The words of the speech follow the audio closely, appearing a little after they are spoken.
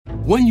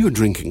When you're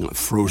drinking a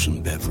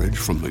frozen beverage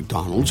from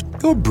McDonald's,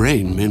 your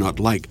brain may not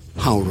like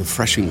how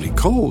refreshingly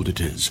cold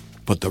it is.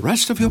 But the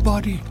rest of your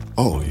body,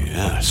 oh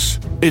yes,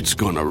 it's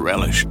gonna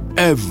relish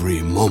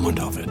every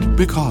moment of it.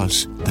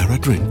 Because there are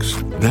drinks.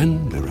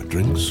 Then there are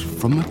drinks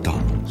from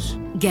McDonald's.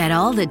 Get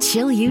all the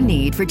chill you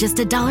need for just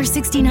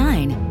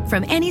 $1.69.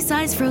 From any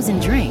size frozen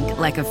drink,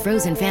 like a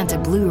frozen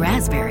Fanta Blue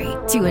Raspberry,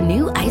 to a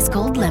new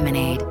ice-cold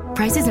lemonade.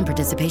 Prices and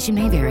participation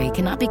may vary.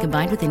 Cannot be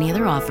combined with any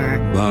other offer.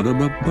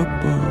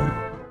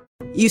 Ba-da-ba-ba-ba.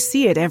 You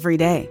see it every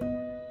day.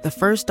 The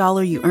first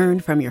dollar you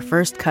earned from your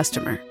first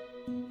customer.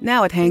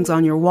 Now it hangs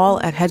on your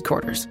wall at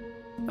headquarters.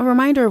 A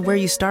reminder of where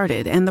you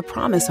started and the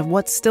promise of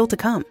what's still to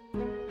come.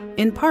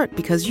 In part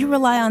because you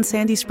rely on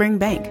Sandy Spring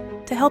Bank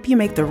to help you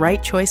make the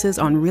right choices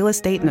on real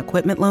estate and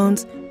equipment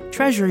loans,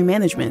 treasury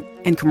management,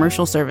 and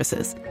commercial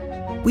services.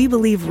 We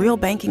believe real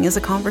banking is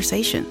a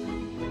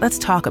conversation. Let's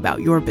talk about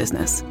your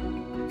business.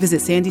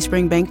 Visit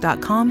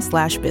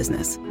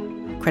sandyspringbank.com/business.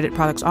 Credit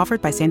products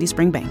offered by Sandy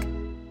Spring Bank.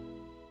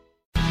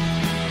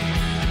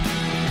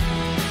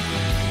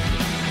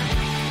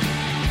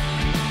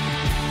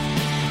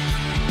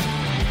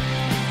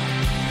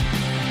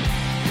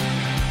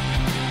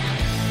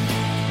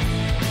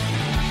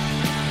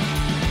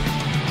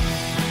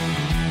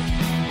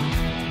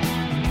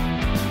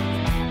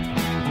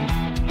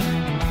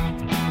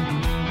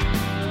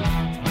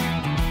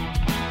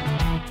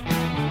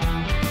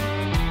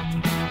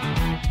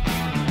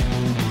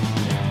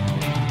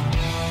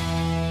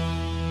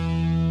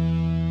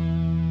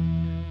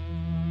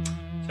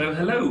 So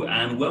hello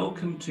and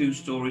welcome to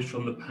Stories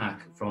from the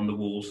Pack from the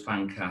Wolves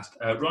Fancast.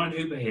 Ryan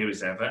Hooper here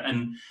as ever,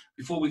 and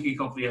before we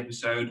kick off the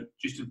episode,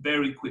 just a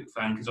very quick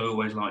thank, as I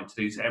always like to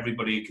do, to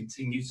everybody who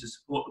continues to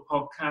support the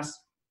podcast,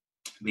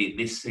 be it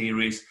this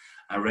series,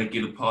 our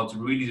regular pods.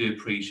 Really do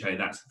appreciate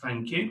that, so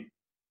thank you.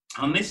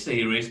 On this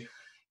series,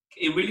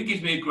 it really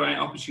gives me a great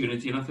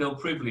opportunity, and I feel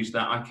privileged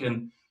that I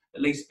can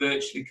at least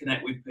virtually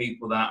connect with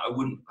people that I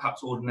wouldn't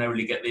perhaps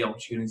ordinarily get the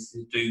opportunity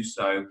to do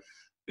so.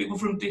 People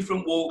from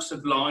different walks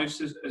of life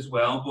as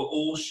well, but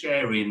all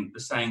sharing the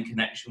same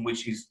connection,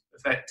 which is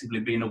effectively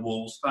being a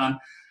Wolves fan.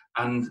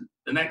 And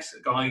the next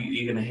guy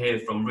you're going to hear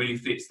from really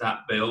fits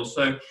that bill.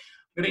 So I'm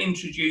going to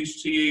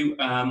introduce to you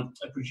a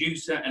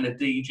producer and a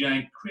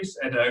DJ, Chris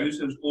Eddowes,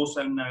 who's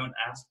also known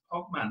as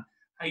p0gman.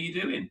 How you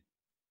doing?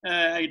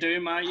 How you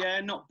doing, mate?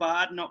 Yeah, not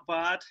bad.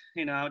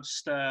 You know,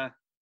 just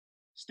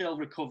still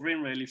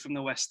recovering really from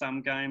the West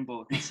Ham game,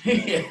 but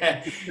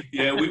yeah.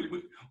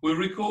 We're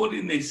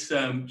recording this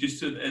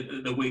just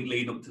the week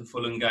lead up to the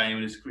Fulham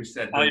game, as Chris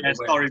said. Oh yeah,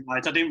 sorry,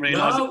 mate. I didn't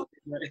realise. No,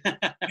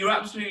 you're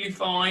absolutely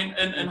fine,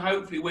 and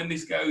hopefully when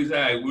this goes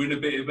out, we're in a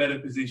bit of a better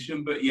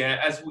position. But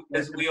yeah, as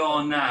we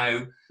are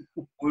now,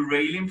 we're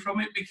reeling from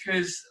it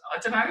because I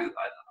don't know.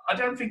 I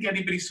don't think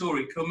anybody saw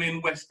it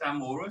coming, West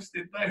Ham or us,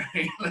 did they?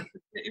 Really?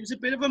 It was a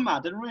bit of a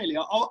madden, really.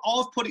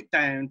 I've put it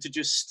down to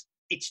just.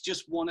 It's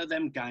just one of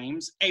them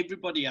games.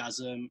 Everybody has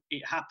them.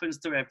 It happens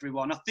to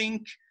everyone. I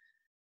think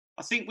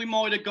we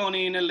might have gone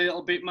in a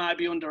little bit,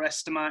 maybe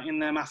underestimating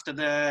them after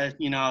their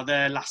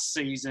last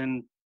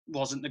season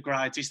wasn't the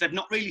greatest. They've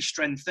not really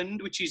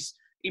strengthened, which is,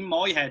 in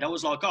my head, I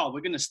was like, oh,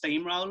 we're going to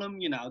steamroll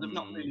them. You know, they've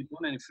not really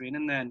done anything.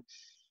 And then,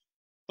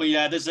 but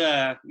yeah, there's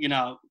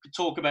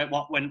talk about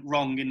what went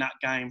wrong in that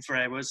game for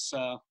hours.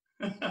 So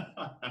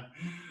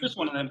just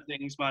one of them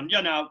things, man.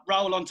 You know,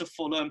 roll on to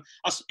Fulham.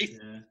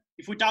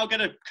 If we don't get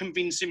a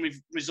convincing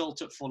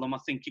result at Fulham, I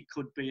think it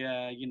could be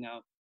a,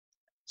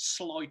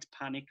 slight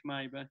panic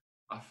maybe.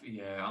 I'm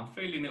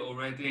feeling it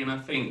already, and I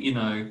think,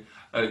 I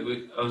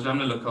was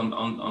having a look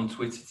on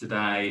Twitter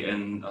today,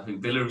 and I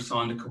think Villa have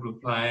signed a couple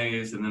of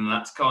players, and then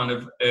that's kind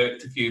of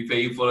irked a few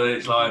people, and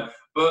it's like,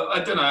 but I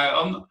don't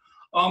know,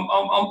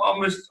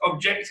 I'm as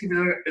objective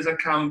as I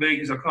can be,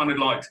 because I kind of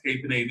like to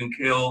keep an even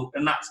keel,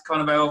 and that's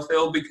kind of how I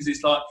feel, because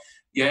it's like,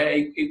 yeah,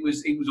 it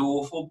was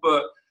awful,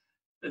 but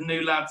the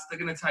new lads, they're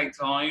going to take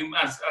time,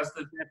 as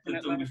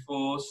they've done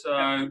before. So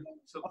I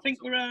think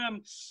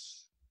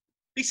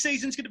this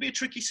season's going to be a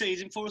tricky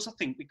season for us, I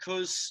think,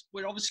 because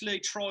we're obviously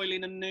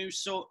trialling a new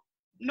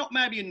not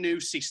maybe a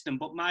new system,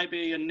 but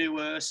maybe a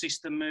newer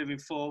system moving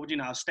forward,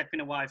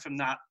 stepping away from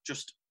that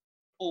just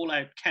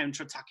all-out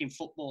counter-attacking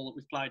football that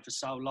we've played for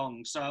so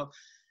long. So,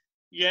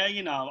 yeah,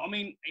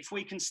 if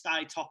we can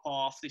stay top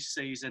half this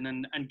season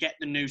and get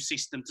the new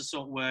system to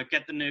sort of work,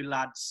 get the new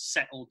lads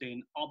settled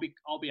in, I'll be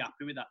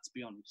happy with that, to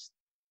be honest.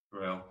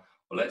 Well,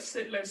 let's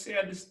see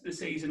how the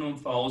season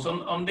unfolds.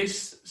 On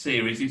this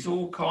series, it's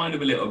all kind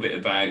of a little bit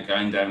about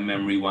going down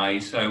memory way.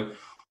 So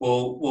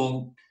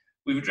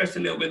we've addressed a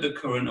little bit of the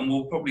current, and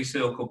we'll probably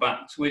circle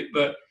back to it.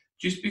 But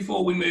just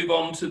before we move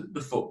on to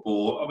the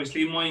football,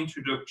 obviously in my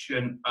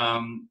introduction,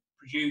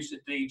 producer,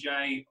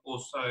 DJ,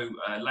 also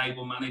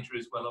label manager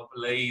as well, I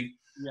believe.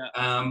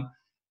 Yeah.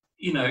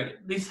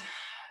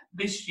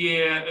 This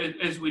year,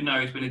 as we know,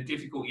 it's been a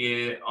difficult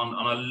year on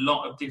a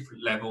lot of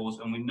different levels,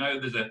 and we know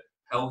there's a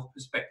health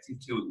perspective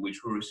to it,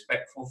 which we're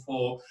respectful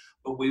for.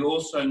 But we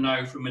also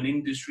know from an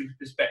industry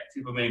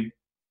perspective, I mean,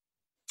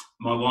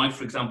 my wife,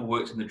 for example,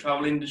 works in the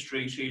travel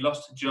industry. She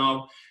lost a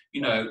job.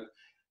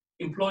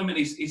 employment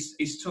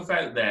is tough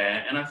out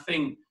there, and I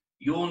think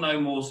you'll know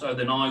more so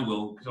than I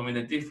will because I'm in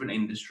a different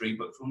industry.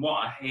 But from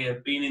what I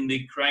hear, being in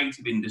the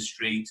creative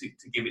industry,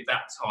 to give it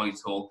that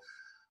title,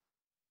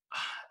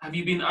 have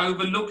you been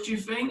overlooked, do you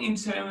think, in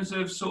terms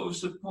of sort of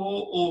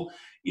support, or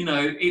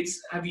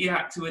have you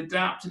had to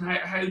adapt, and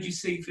how do you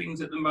see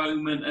things at the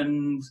moment,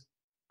 and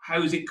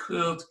how has it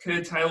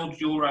curtailed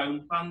your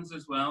own plans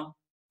as well?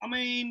 I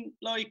mean,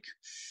 like,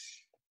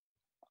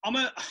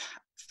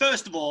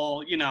 first of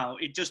all,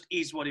 it just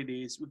is what it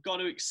is. We've got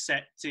to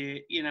accept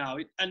it,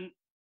 and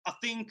I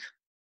think,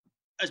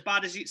 as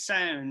bad as it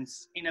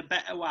sounds, in a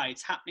better way,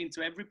 it's happening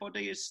to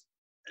everybody.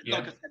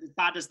 Like I said, as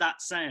bad as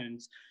that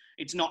sounds,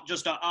 it's not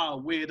just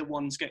we're the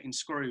ones getting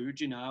screwed,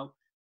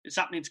 It's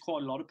happening to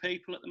quite a lot of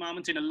people at the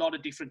moment in a lot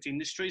of different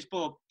industries.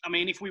 But, I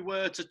mean, if we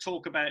were to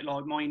talk about,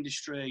 like, my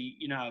industry,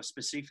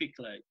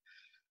 specifically,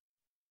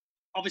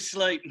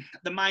 obviously,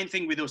 the main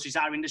thing with us is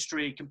our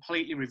industry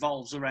completely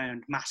revolves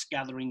around mass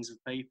gatherings of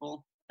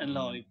people. And,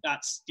 like,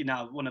 that's,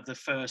 one of the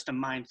first and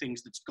main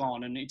things that's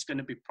gone. And it's going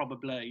to be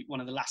probably one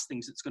of the last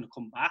things that's going to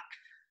come back.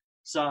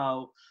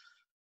 So,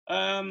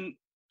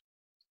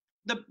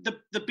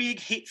 the big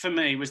hit for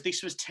me was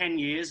 10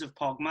 years of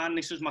p0gman.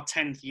 This was my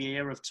 10th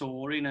year of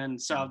touring,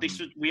 and so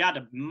we had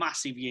a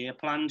massive year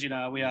planned.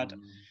 We had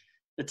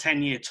the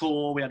 10-year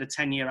tour, we had a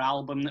 10-year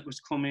album that was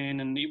coming,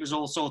 and it was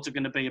all sort of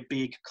going to be a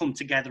big come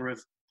together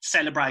of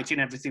celebrating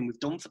everything we've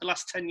done for the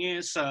last 10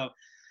 years. So,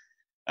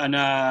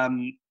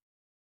 and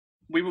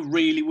we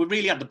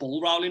really had the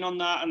ball rolling on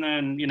that, and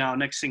then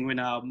next thing we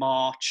know,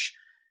 March,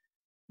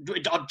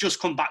 I'd just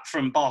come back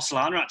from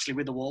Barcelona actually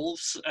with the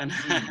Wolves, and.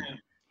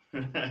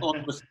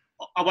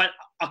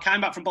 I came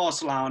back from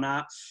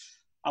Barcelona.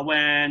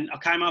 I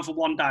came home for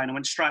one day and I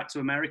went straight to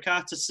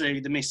America to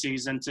see the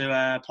missus and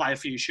to play a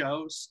few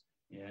shows.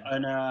 Yeah.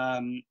 And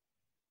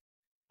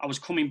I was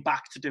coming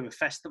back to do a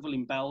festival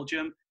in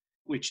Belgium,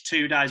 which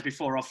 2 days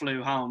before I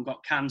flew home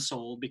got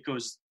cancelled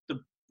because the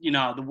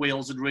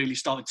wheels had really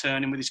started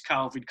turning with this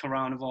COVID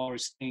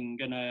coronavirus thing.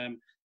 And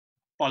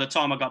by the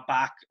time I got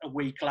back, a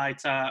week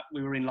later,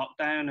 we were in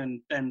lockdown, and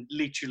then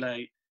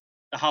literally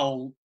the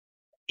whole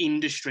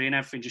industry and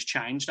everything just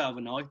changed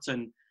overnight.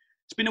 And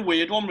it's been a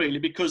weird one, really,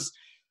 because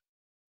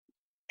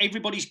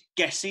everybody's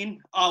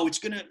guessing,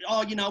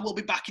 we'll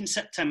be back in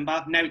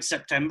September. Now it's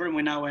September and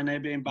we know when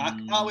they're being back.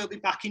 We'll be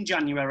back in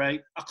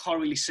January. I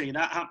can't really see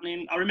that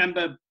happening. I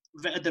remember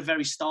at the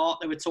very start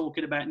they were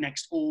talking about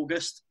next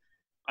August,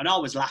 and I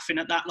was laughing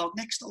at that, like,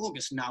 next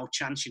August, no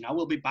chance,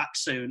 we'll be back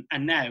soon.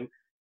 And now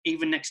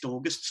even next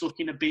August's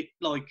looking a bit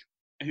like,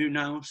 who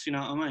knows, you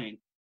know what I mean?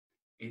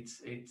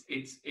 It's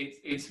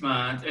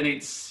mad, and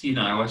it's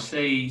I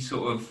see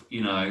sort of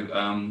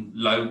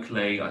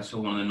locally. I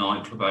saw one of the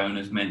nightclub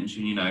owners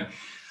mention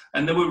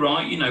and they were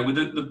right. With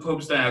the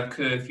pubs, they have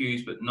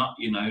curfews, but not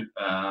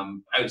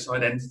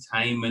outside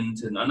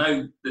entertainment. And I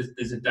know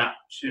there's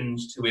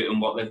adaptations to it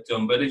and what they've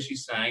done. But as you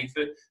say,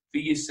 for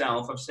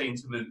yourself, I've seen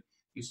some of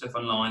your stuff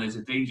online as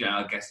a DJ.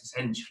 I guess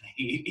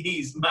essentially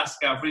is mass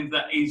gatherings.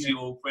 That is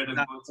your bread and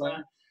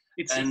butter.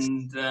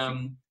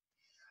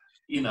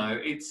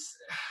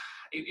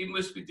 It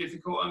must be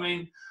difficult. I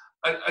mean,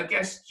 I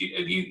guess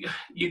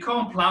you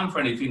can't plan for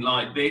anything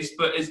like this,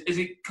 but has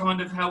it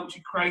kind of helped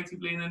you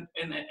creatively in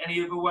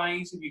any other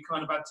ways? Have you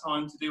kind of had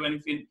time to do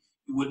anything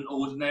you wouldn't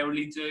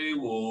ordinarily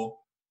do, or?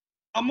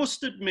 I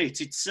must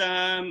admit, it's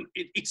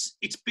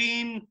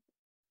been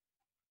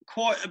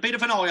quite a bit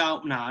of an eye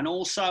opener, and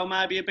also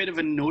maybe a bit of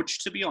a nudge,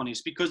 to be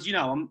honest, because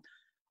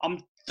I'm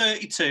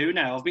 32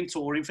 now. I've been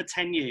touring for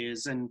 10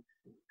 years, and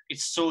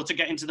it's sort of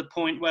getting to the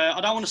point where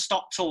I don't want to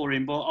stop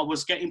touring, but I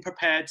was getting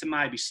prepared to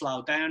maybe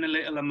slow down a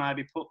little and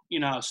maybe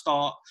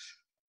start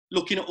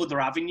looking at other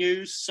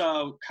avenues.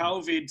 So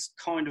COVID's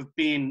kind of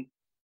been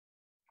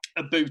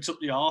a boot up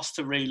the arse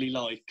to really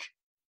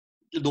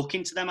look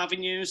into them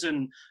avenues.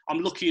 And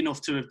I'm lucky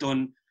enough to have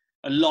done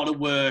a lot of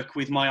work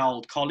with my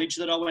old college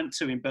that I went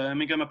to in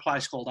Birmingham, a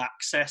place called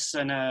Access.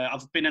 And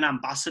I've been an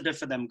ambassador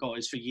for them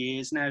guys for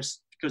years now,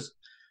 because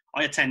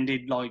I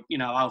attended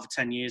over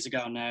 10 years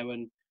ago now.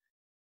 And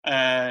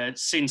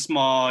since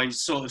my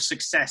sort of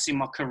success in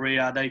my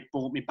career, they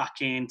brought me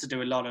back in to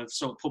do a lot of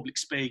sort of public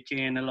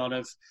speaking, a lot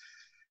of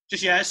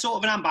sort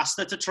of an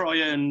ambassador to try,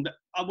 and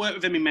I work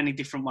with them in many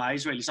different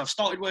ways, really. So I've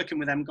started working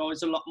with them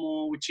guys a lot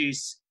more, which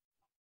is,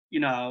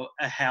 a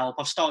help.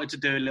 I've started to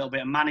do a little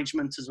bit of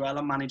management as well.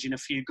 I'm managing a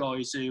few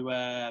guys who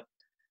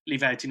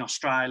live out in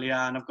Australia,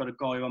 and I've got a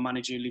guy who I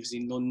manage who lives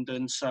in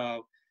London.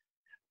 So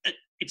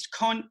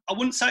I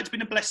wouldn't say it's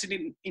been a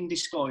blessing in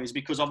disguise,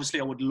 because obviously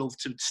I would love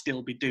to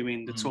still be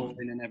doing the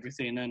touring and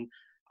everything. And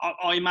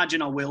I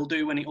imagine I will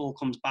do when it all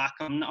comes back.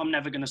 I'm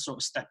never going to sort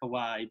of step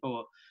away,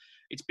 but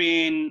it's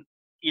been,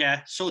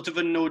 sort of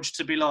a nudge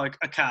to be like,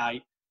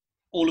 okay,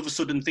 all of a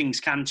sudden things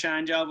can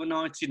change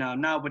overnight.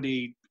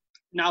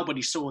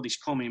 Nobody saw this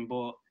coming,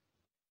 but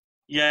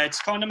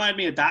it's kind of made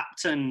me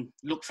adapt and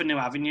look for new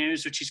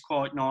avenues, which is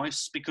quite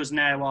nice, because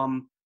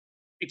now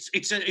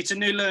it's a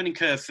new learning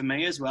curve for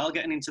me as well,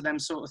 getting into them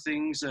sort of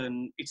things,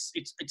 and it's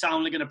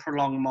only going to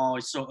prolong my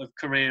sort of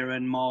career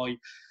and my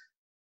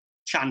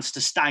chance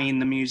to stay in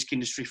the music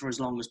industry for as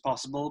long as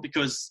possible,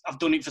 because I've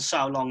done it for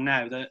so long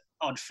now that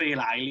I'd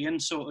feel alien,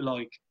 sort of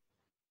like,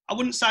 I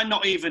wouldn't say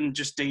not even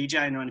just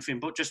DJing or anything,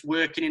 but just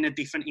working in a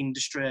different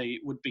industry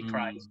would be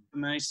crazy for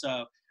me.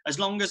 So as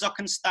long as I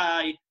can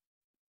stay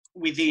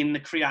within the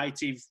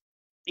creative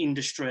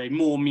industry,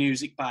 more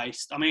music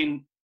based. I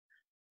mean,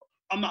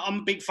 I'm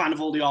a big fan of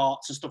all the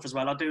arts and stuff as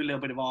well. I do a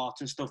little bit of art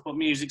and stuff, but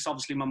music's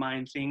obviously my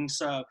main thing.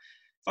 So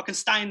if I can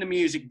stay in the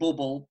music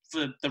bubble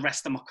for the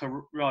rest of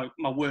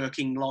my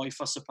working life,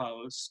 I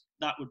suppose,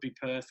 that would be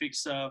perfect.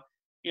 So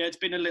yeah, it's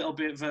been a little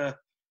bit of a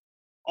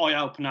eye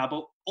opener,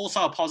 but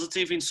also a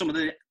positive in some of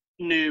the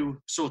new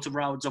sort of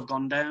roads I've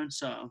gone down.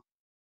 So.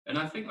 And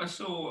I think I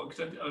saw,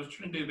 because I was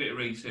trying to do a bit of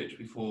research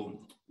before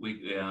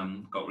we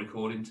got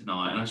recording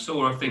tonight, and I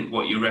think,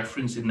 what you're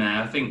referencing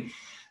there. I think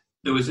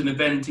there was an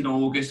event in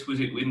August, was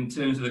it, in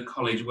terms of the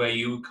college, where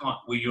you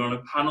were on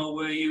a panel,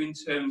 were you, in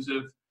terms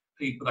of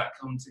people that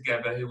come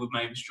together who were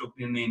maybe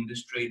struggling in the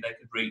industry, they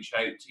could reach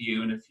out to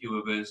you and a few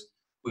of us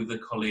with the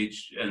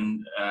college,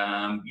 and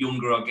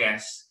younger, I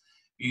guess,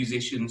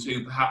 musicians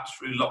who perhaps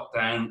through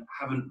lockdown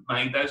haven't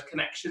made those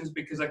connections,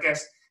 because I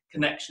guess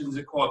connections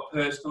are quite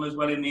personal as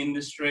well in the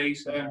industry.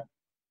 So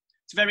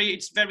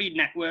it's very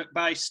network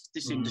based,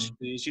 this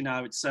industry is,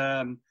 it's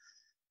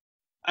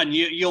and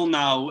you'll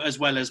know as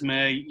well as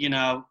me,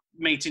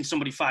 meeting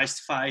somebody face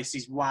to face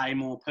is way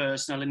more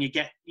personal, and you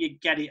get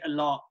it a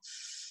lot.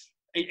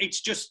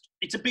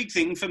 It's a big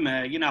thing for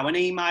me, an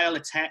email, a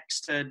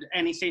text,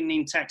 anything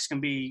in text can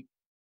be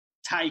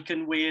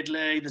taken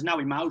weirdly. There's no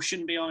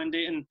emotion behind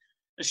it, and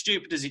as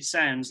stupid as it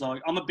sounds,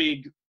 like I'm a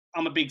big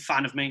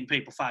fan of meeting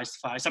people face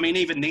to face. I mean,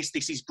 even this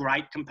is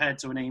great compared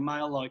to an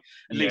email. Like,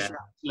 at least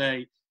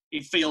actually,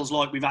 it feels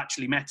like we've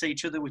actually met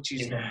each other, which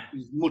is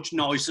much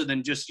nicer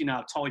than just,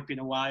 typing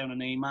away on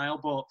an email.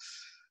 But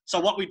so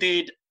what we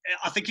did,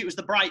 I think it was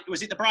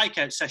was it the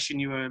breakout session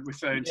you were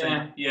referring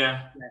to?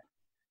 Yeah.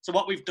 So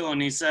what we've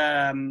done is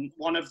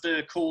one of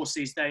the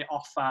courses they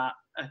offer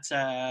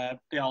at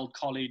the old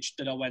college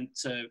that I went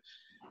to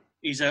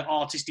is an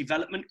artist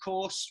development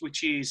course,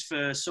 which is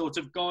for sort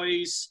of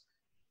guys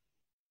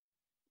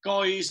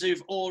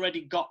who've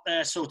already got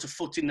their sort of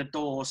foot in the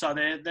door. So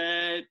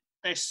they're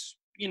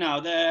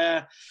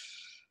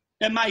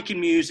making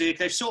music.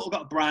 They've sort of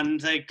got a brand.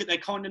 They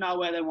kind of know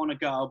where they want to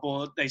go,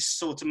 but they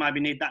sort of maybe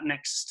need that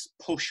next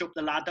push up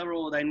the ladder,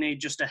 or they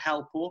need just a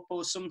help up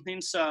or something.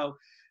 So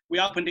we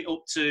opened it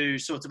up to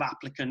sort of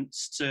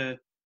applicants to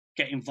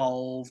get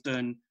involved,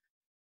 and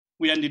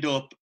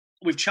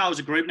we've chose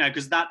a group now,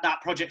 because that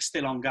project's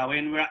still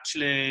ongoing. We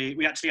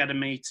actually had a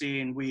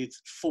meeting with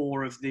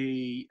 4 of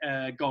the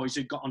guys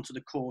who got onto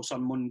the course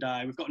on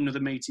Monday. We've got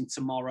another meeting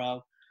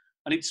tomorrow,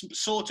 and it's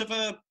sort of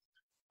an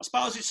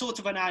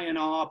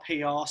A&R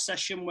PR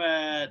session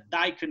where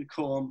they can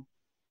come,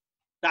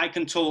 they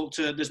can talk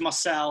to. There's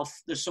myself.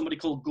 There's somebody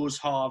called Guz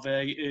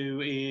Harvey,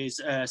 who is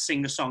a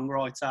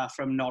singer-songwriter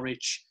from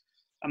Norwich,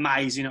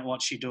 amazing at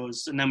what she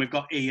does. And then we've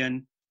got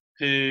Ian,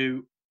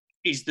 who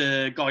is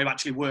the guy who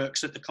actually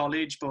works at the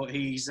college, but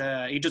he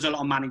does a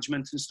lot of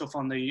management and stuff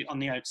on the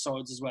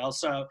outsides as well.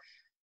 So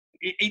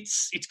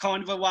it's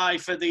kind of a way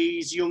for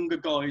these younger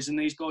guys and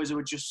these guys who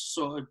are just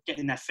sort of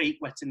getting their feet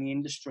wet in the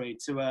industry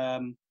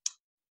to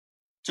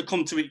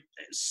come to it,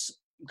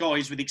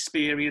 guys with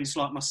experience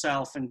like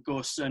myself and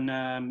Gus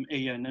and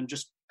Ian, and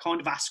just kind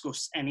of ask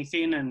us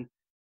anything, and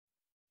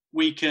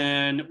we've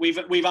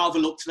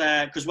overlooked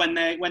their, because when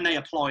they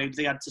applied,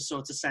 they had to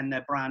sort of send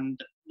their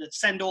brand,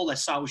 send all their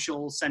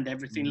socials, send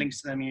everything,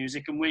 links to their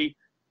music, and we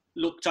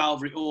looked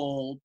over it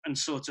all and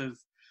sort of,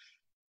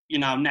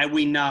 now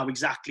we know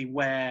exactly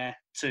where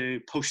to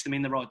push them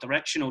in the right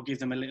direction, or give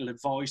them a little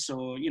advice,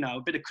 or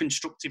a bit of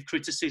constructive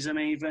criticism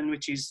even,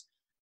 which is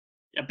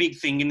a big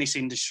thing in this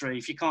industry.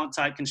 If you can't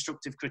take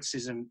constructive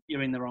criticism,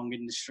 you're in the wrong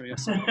industry, I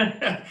suppose.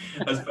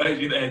 I suppose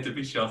you're there to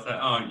be shot at,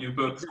 aren't you?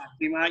 But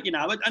exactly, mate.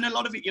 And a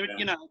lot of it,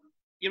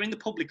 you're in the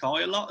public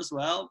eye a lot as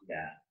well.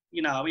 Yeah.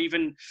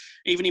 Even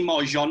in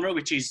my genre,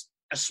 which is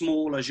a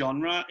smaller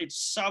genre,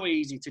 it's so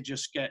easy to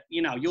just get,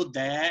 you're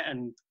there,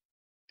 and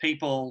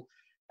people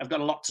have got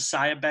a lot to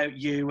say about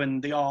you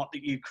and the art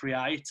that you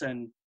create,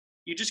 and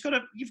you've just got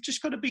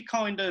to be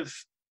kind of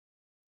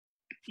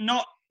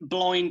not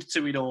blind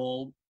to it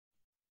all.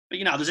 But,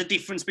 there's a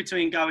difference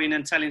between going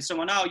and telling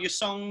someone, oh, your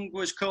song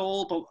was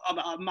cool, but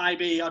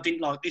maybe I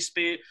didn't like this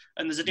bit.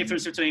 And there's a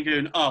difference between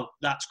going, oh,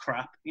 that's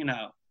crap,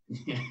 Yeah.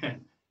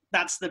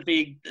 That's the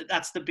big,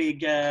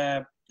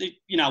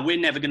 we're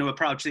never going to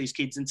approach these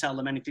kids and tell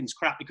them anything's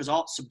crap, because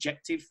art's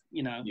subjective,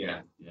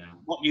 Yeah.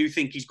 What you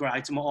think is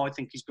great and what I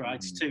think is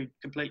great is two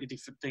completely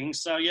different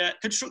things. So, yeah,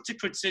 constructive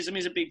criticism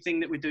is a big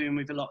thing that we're doing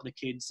with a lot of the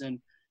kids, and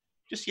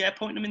just,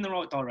 pointing them in the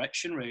right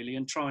direction, really,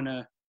 and trying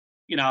to,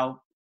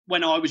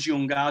 when I was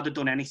younger, I'd have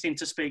done anything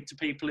to speak to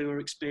people who were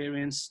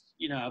experienced,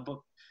 but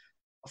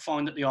I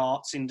find that the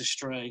arts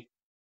industry,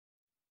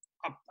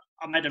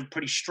 I made a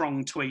pretty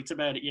strong tweet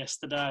about it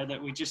yesterday,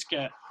 that we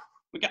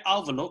get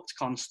overlooked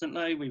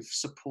constantly with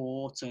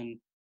support, and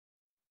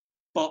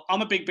But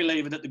I'm a big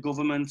believer that the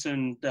government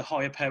and the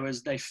higher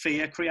powers, they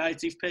fear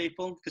creative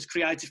people, because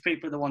creative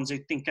people are the ones who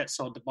think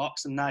outside the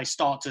box, and they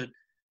start to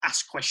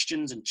ask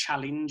questions and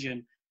challenge.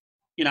 And,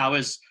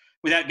 as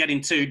without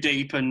getting too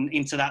deep and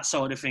into that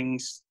side of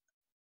things,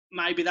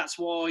 maybe that's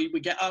why we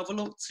get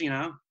overlooked,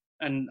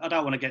 And I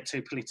don't want to get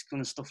too political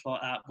and stuff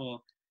like that, but...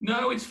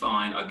 No, it's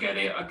fine. I get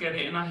it,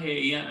 and I hear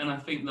you. And I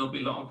think there'll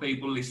be a lot of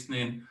people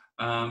listening,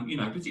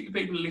 particularly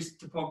people who listen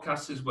to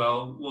podcasts as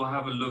well, will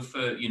have a love for,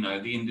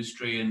 the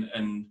industry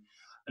and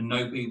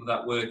know people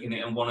that work in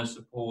it and want to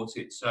support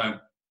it. So,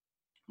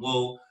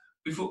 well,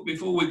 before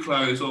we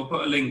close, I'll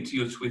put a link to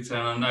your Twitter,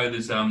 and I know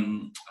there's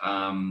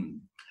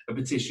a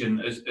petition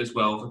as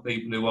well for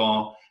people who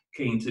are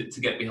keen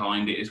to get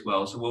behind it as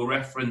well. So we'll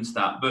reference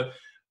that. But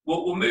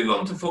we'll move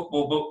on to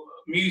football, but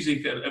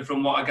music,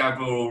 from what I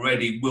gather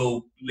already,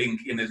 will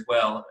link in as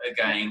well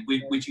again,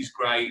 which is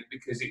great,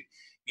 because it,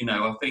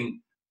 I think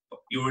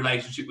your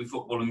relationship with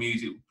football and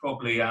music will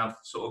probably have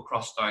sort of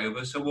crossed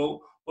over. So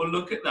we'll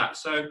look at that.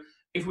 So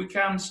if we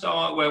can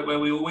start where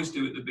we always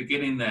do at the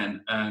beginning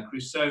then,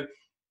 Chris, so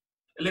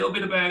a little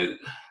bit about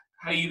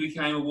how you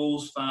became a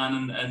Wolves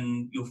fan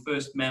and your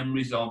first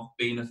memories of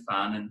being a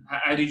fan, and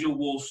how did your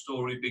Wolves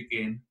story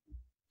begin?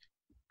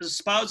 I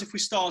suppose if we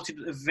started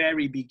at the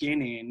very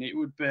beginning, it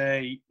would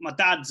be, my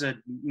dad's a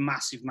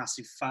massive,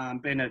 massive fan,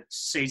 been a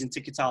season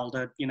ticket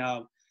holder,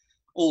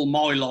 all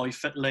my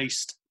life at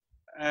least.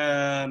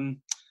 My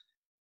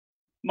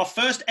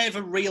first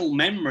ever real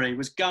memory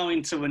was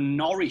going to a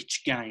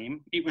Norwich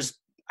game. It was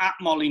at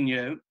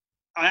Molineux.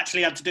 I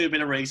actually had to do a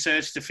bit of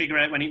research to figure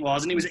out when it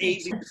was, and it was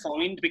easy to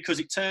find, because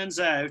it turns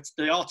out,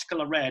 the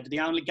article I read,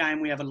 the only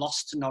game we ever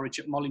lost to Norwich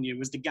at Molineux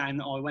was the game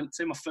that I went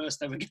to, my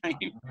first ever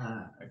game.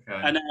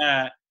 Okay. And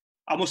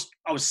I was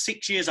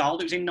 6 years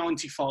old. It was in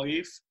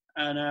 '95,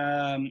 and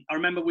I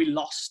remember we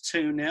lost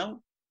 2-0,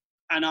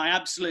 and I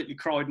absolutely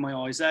cried my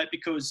eyes out,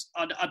 because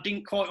I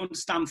didn't quite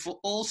understand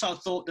football, so I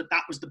thought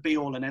that was the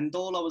be-all and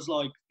end-all. I was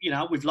like,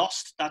 we've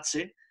lost, that's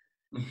it.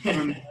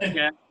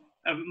 Yeah.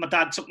 My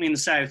dad took me in the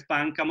South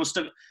Bank. I must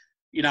have,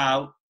 he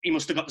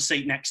must have got the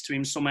seat next to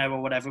him somehow or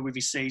whatever with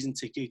his season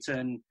ticket,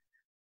 and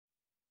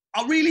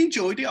I really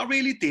enjoyed it. I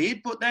really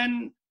did. But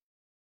then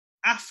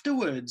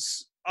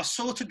afterwards, I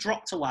sort of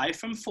dropped away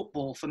from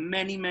football for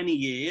many, many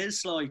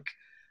years. Like,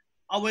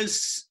 I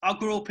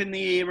grew up in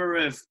the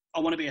era of, I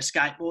want to be a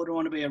skateboarder, I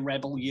want to be a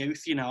rebel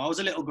youth. I was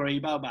a little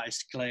grebo,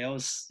 basically. I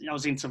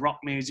was into rock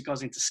music, I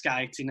was into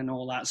skating and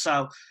all that.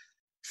 So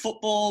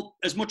football,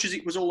 as much as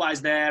it was always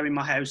there in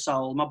my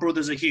household, my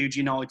brother's a huge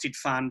United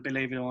fan,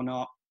 believe it or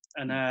not.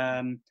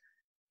 And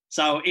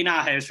so in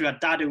our house, we had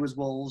dad who was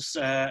Wolves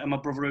and my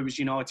brother who was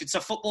United. So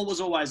football was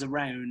always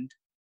around.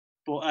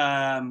 But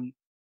I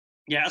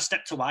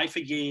stepped away for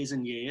years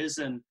and years,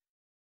 and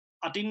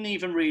I didn't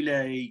even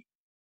really...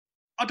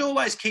 I'd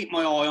always keep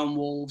my eye on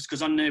Wolves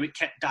because I knew it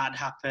kept dad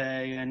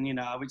happy, and,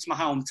 it's my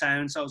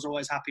hometown, so I was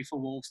always happy for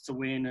Wolves to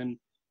win and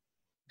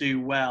do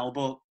well.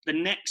 But the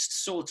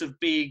next sort of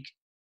big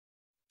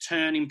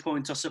turning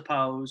point, I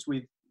suppose,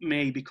 with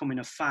me becoming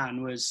a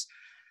fan was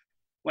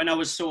when I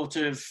was sort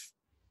of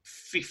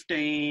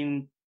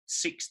 15,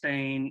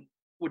 16,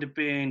 would have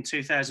been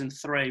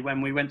 2003,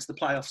 when we went to the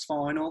playoffs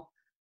final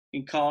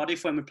in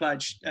Cardiff, when we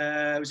played,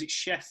 was it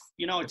Sheffield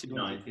United?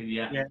 United,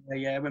 yeah.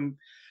 Yeah.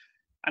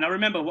 And I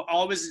remember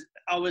I was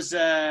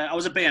a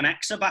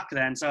BMXer back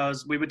then, so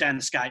we were down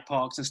the skate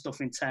parks and stuff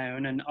in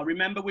town, and I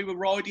remember we were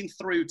riding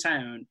through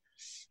town,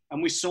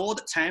 and we saw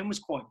that town was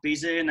quite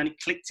busy, and then it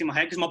clicked in my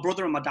head, because my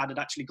brother and my dad had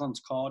actually gone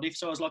to Cardiff,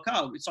 so I was like,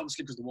 oh, it's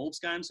obviously because the Wolves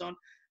game's on.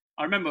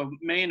 I remember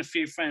me and a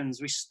few friends,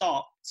 we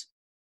stopped.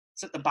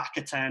 It's at the back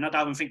of town. I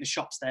don't even think the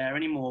shop's there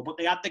anymore, but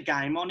they had the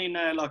game on in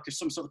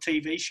some sort of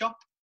TV shop.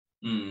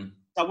 Mm.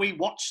 So we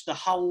watched the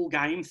whole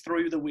game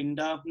through the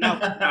window. No,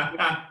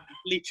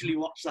 literally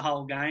watched the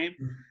whole game.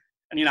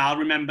 And, I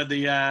remember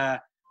the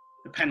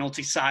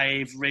penalty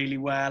save really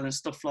well and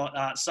stuff like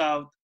that.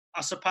 So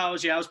I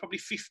suppose, I was probably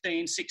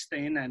 15,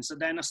 16 then. So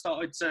then I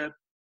saw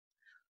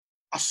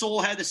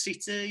how the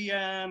city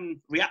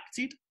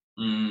reacted.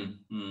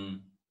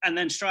 And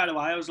then straight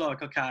away I was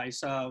like, okay,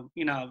 so,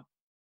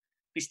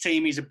 this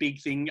team is a big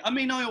thing. I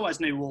mean, I always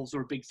knew Wolves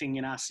were a big thing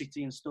in our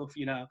city and stuff,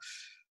 The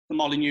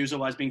Molineux's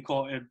always been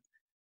quite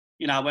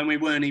when we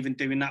weren't even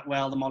doing that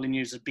well, the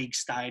Molineux is a big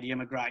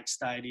stadium, a great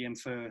stadium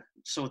for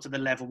sort of the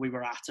level we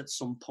were at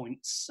some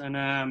points.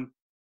 And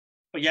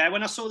but yeah,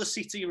 when I saw the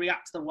city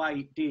react the way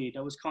it did,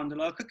 I was kind of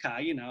like,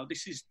 okay,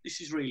 this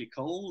is really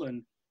cool.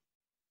 And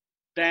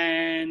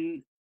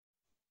then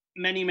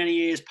many, many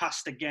years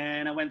passed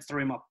again. I went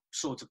through my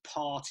sort of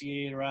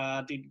party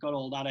era, got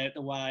all that out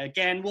the way.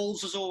 Again,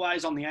 Wolves was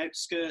always on the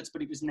outskirts,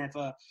 but it was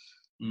never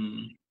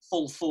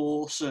full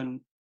force.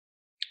 And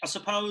I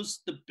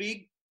suppose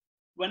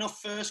when I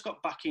first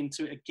got back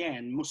into it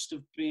again, must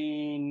have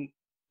been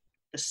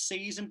the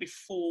season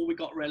before we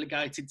got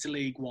relegated to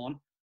League One.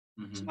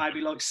 Mm-hmm. So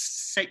maybe like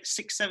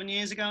 6-7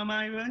 years ago,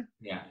 maybe.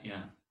 Yeah.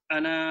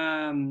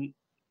 And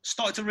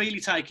started to really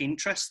take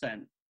interest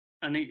then.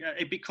 And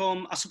it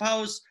become, I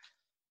suppose,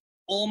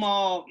 all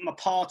my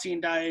partying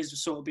days were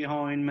sort of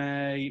behind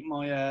me.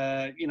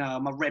 My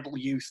my rebel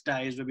youth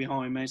days were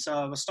behind me.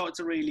 So I started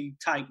to really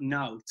take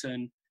note,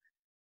 and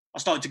I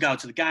started to go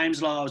to the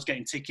games a lot. I was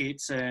getting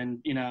tickets, and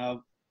a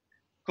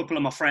couple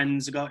of my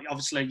friends got,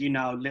 obviously,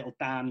 little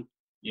Dan.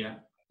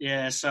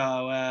 Yeah.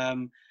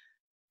 So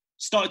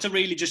started to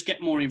really just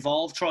get more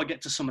involved, try to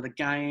get to some of the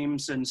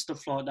games and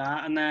stuff like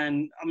that. And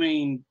then, I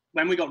mean,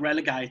 when we got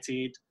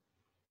relegated,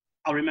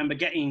 I remember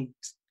getting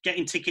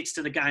tickets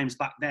to the games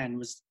back then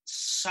was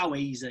so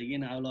easy,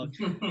 like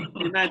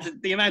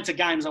the amount of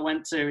games I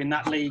went to in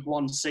that League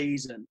One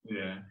season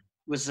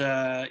was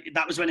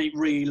that was when it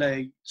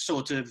really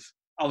sort of,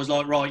 I was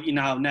like, right,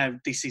 now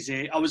this is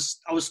it. I was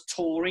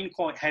touring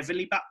quite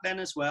heavily back then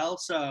as well.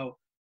 So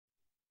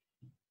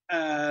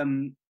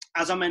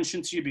as I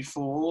mentioned to you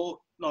before,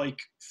 like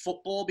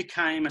football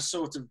became a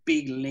sort of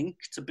big link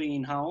to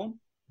being home.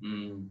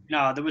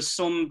 There was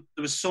some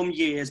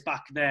years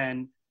back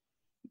then,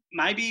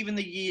 maybe even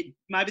the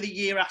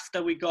year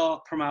after we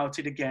got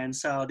promoted again.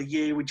 So the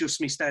year we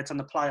just missed out on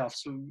the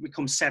playoffs, we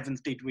come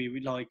 7th, did we? We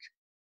like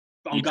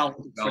on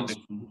goal difference.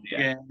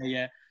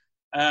 Yeah.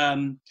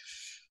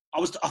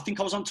 I think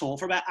I was on tour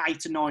for about 8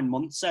 to 9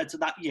 months out of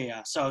that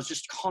year. So I was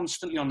just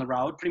constantly on the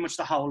road, pretty much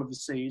the whole of the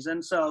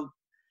season. So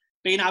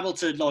being able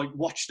to like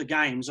watch the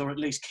games, or at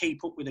least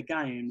keep up with the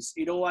games,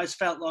 it always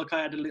felt like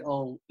I had a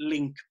little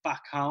link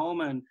back home.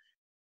 And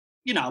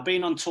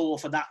being on tour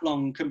for that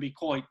long can be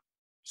quite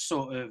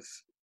sort of,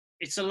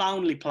 it's a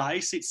lonely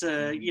place. It's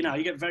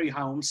you get very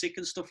homesick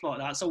and stuff like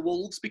that. So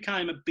Wolves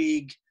became a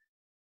big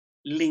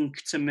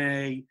link to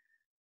me,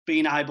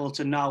 being able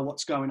to know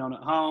what's going on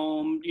at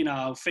home,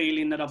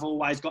 feeling that I've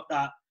always got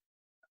that,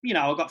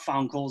 I've got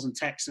phone calls and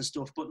texts and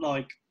stuff, but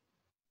like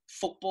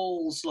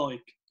football's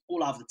like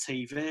all over the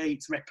TV,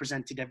 it's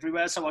represented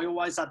everywhere. So I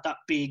always had that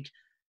big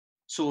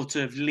sort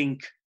of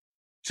link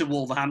to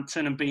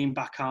Wolverhampton and being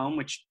back home,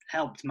 which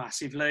helped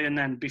massively. And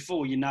then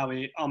before you know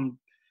it, I'm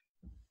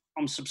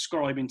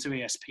subscribing to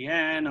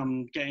ESPN,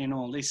 I'm getting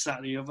all this,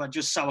 that, the other,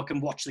 just so I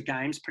can watch the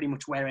games pretty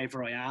much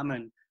wherever I am.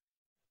 And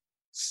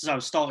so I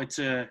started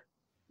to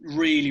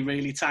really,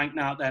 really tank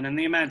out then. And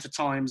the amount of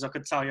times I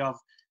could tell you I've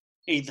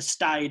either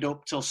stayed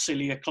up till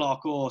silly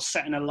o'clock or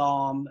set an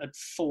alarm at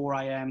 4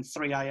 a.m,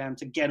 3 a.m.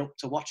 to get up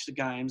to watch the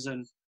games,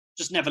 and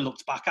just never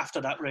looked back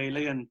after that,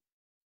 really. And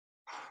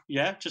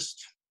yeah,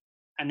 just,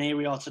 and here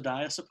we are today,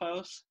 I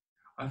suppose.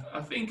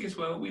 I think as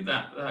well with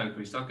that, though,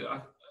 Chris, I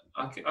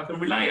can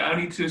relate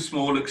only to a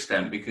small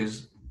extent,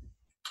 because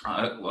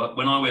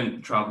when I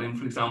went travelling,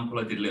 for example,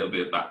 I did a little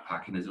bit of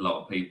backpacking, as a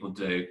lot of people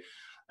do.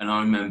 And I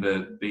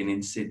remember being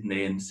in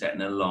Sydney and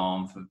setting an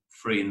alarm for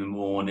 3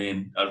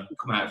 a.m. I'd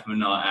come out from a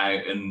night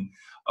out and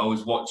I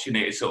was watching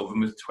it sort of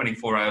in a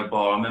 24-hour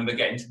bar. I remember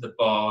getting to the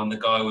bar and the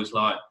guy was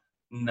like,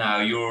 "No,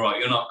 you're all right,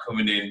 you're not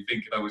coming in,"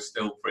 thinking I was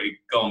still pretty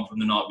gone from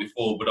the night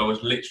before. But I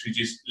was literally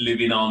just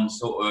living on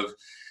sort of,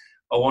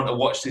 I want to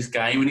watch this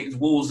game. And it was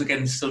Wolves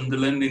against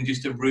Sunderland in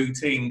just a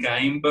routine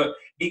game. But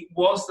it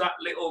was that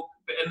little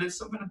bit, and there's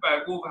something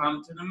about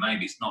Wolverhampton, and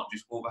maybe it's not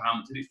just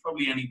Wolverhampton, it's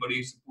probably anybody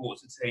who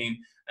supports a team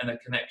and a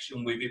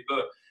connection with it.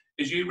 But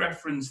as you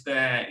referenced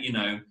there,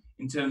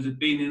 in terms of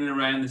being in and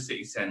around the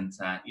city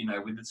centre,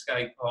 with the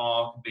skate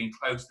park, being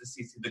close to the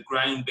city, the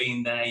ground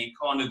being there, you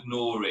can't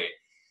ignore it.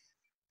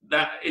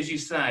 That, as you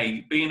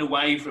say, being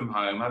away from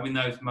home, having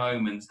those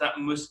moments, that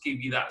must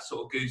give you that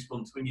sort of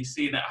goosebumps when you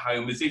see that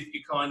home, as if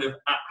you're kind of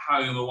at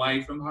home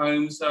away from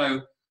home.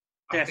 So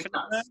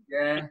definitely.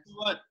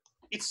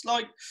 It's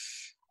like,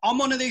 I'm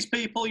one of these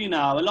people, a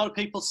lot of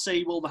people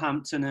see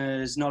Wolverhampton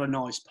as not a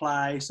nice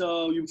place.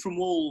 Oh, you're from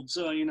Wolves,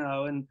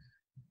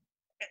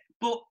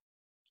 but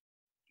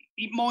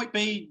it might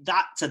be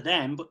that to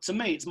them, but to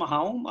me, it's my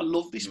home. I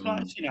love this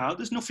place,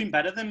 There's nothing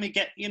better than me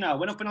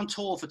when I've been on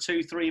tour for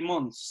 2-3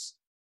 months.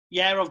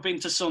 Yeah, I've been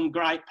to some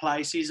great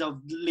places.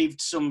 I've lived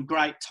some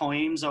great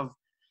times. I've,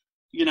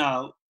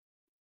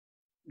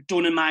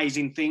 done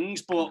amazing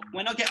things. But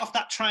when I get off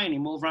that train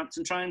in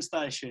Wolverhampton train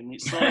station,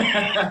 it's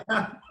like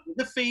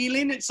the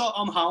feeling. It's like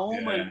I'm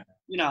home, and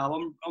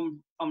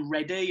I'm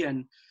ready,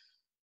 and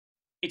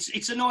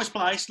it's a nice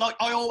place. Like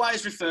I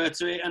always refer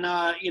to it, and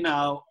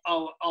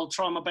I'll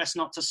try my best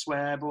not to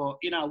swear, but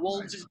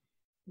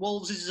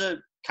Wolves is a,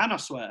 can I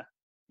swear?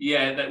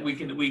 Yeah, that we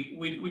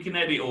can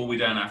edit, or we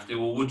don't have to,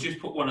 or we'll just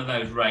put one of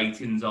those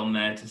ratings on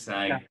there to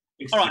say. Yeah.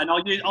 All right, and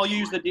I'll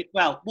use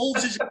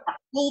Wolves is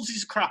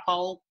a crap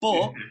hole,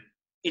 but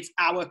it's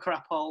our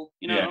crap hole,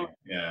 Yeah.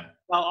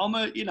 Well, I'm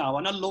and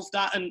I love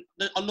that, and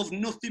I love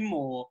nothing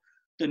more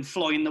than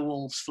flying the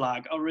Wolves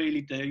flag. I really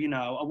do.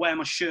 I wear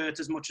my shirt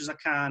as much as I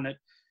can at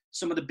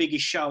some of the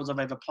biggest shows I've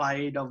ever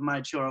played. I've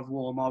made sure I've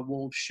worn my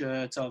Wolves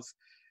shirt.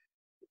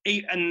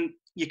 And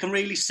you can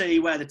really see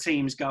where the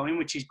team's going,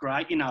 which is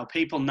great.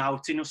 People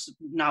noticing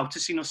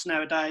us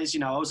nowadays.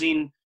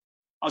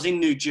 I was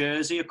in New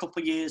Jersey a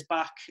couple of years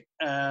back,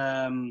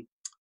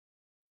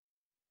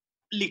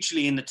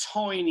 literally in the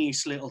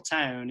tiniest little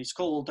town. It's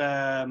called,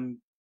 I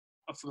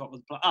forgot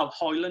what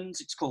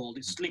Highlands it's called.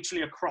 It's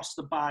literally across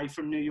the bay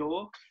from New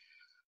York.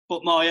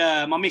 But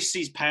my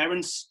missus'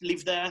 parents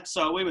live there,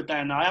 so we were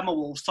down there. I had my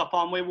Wolves top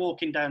on. We were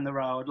walking down the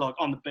road, like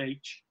on the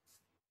beach.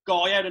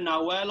 Guy out of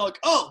nowhere, like,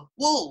 oh,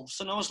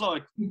 Wolves. And I was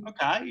like,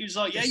 okay. He was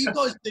like, yeah, you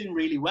guys are doing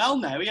really well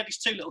now. He had his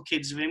 2 little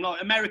kids with him,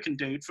 like American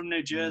dude from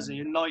New Jersey.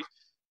 And like,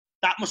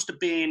 that must have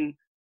been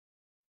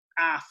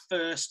our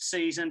first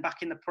season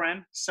back in the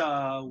Prem.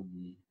 So,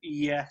 2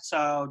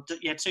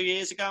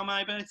 years ago,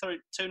 maybe,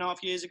 2.5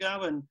 years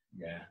ago. And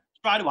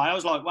straight away, I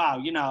was like, wow,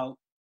 you know,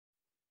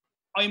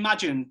 I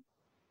imagine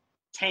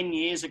 10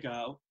 years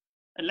ago,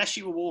 unless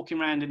you were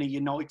walking around in a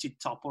United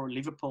top or a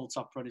Liverpool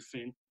top or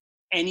anything,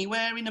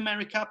 anywhere in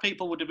America,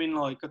 people would have been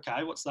like,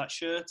 okay, what's that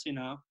shirt, you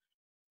know?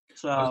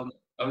 So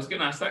I was going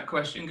to ask that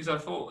question because I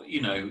thought,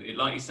 you know,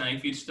 like you say,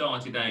 if you'd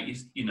started out,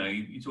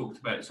 you talked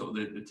about sort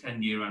of the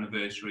 10-year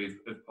anniversary of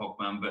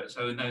p0gman, but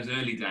so in those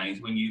early days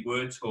when you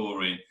were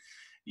touring,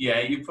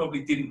 you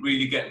probably didn't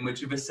really get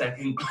much of a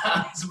second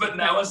glance. But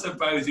now I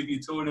suppose if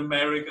you tour in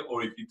America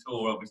or if you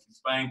tour obviously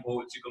Spain,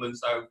 Portugal and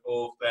so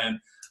forth, then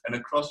and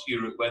across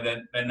Europe where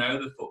they know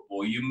the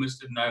football, you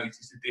must have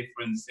noticed a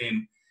difference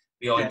in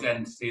the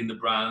identity and the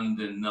brand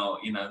and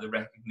not, you know, the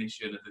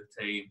recognition of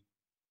the team.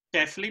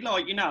 Definitely,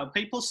 like, you know,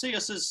 people see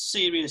us as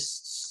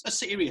a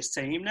serious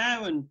team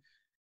now, and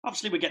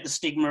obviously we get the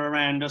stigma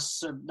around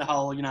us, the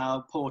whole, you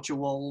know,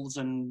 Portugal Wolves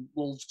and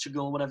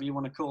Wolves-Chugal, whatever you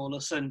want to call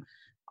us, and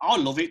I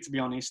love it, to be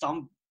honest.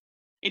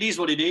 It is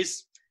what it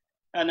is,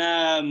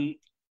 and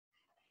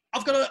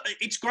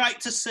it's great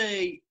to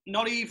see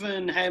not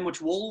even how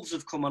much Wolves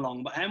have come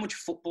along, but how much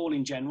football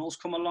in general has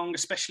come along,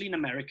 especially in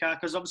America,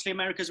 because obviously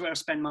America is where I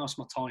spend most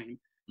of my time.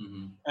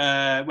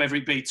 Whether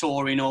it be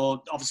touring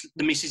or obviously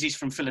the missus is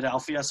from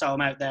Philadelphia, so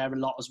I'm out there a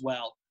lot as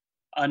well.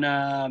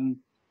 And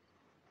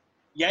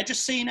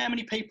just seeing how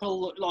many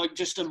people like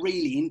just are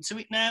really into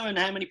it now, and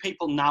how many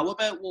people know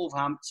about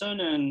Wolverhampton,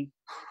 and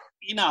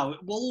you know,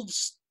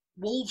 Wolves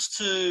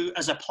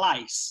as a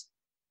place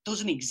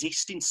doesn't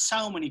exist in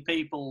so many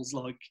people's,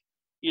 like,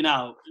 you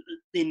know,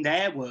 in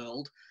their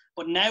world.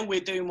 But now we're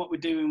doing what we're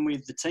doing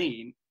with the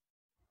team.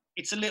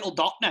 It's a little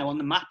dot now on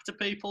the map to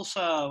people.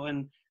 So,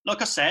 and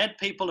like I said,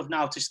 people have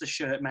noticed the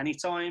shirt many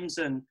times.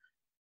 And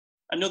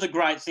another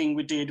great thing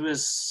we did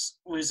was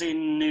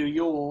in New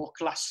York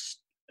it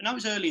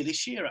was earlier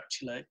this year,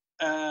 actually.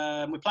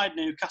 We played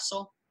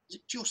Newcastle.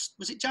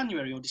 Was it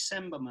January or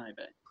December,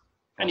 maybe?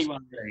 Anyway.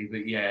 But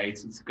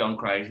it's gone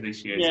crazy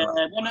this year. Yeah,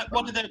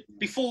 one of the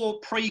before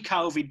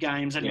pre-COVID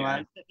games,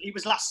 anyway. Yeah. It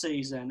was last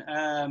season.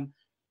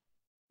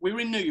 We were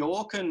in New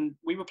York and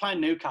we were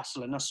playing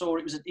Newcastle, and I saw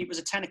it was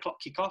a 10 o'clock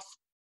kickoff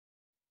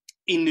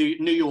in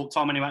New York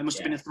time. Anyway, it must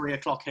have been a 3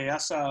 o'clock here.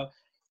 So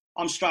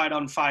I'm straight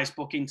on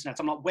Facebook, internet.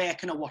 I'm like, where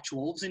can I watch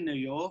Wolves in New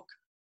York?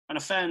 And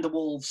I found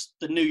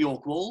the New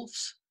York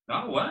Wolves.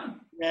 Oh wow!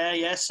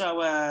 Yeah.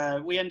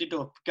 So we ended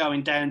up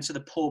going down to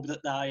the pub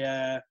that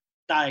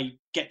they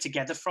get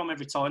together from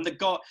every time. The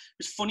guy,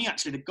 it's funny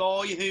actually, the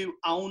guy who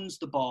owns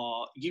the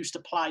bar used to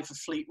play for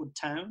Fleetwood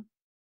Town.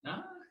 Oh,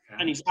 okay.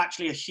 And he's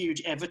actually a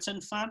huge Everton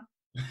fan.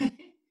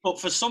 But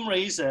for some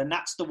reason,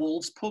 that's the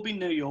Wolves pub in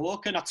New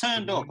York. And I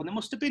turned up and there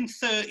must have been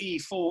 30,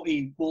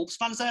 40 Wolves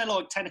fans there,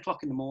 like 10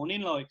 o'clock in the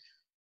morning, like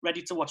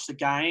ready to watch the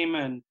game.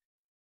 And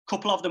a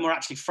couple of them were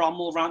actually from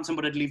Wolverhampton,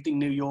 but had lived in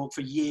New York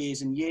for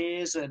years and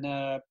years. And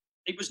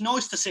it was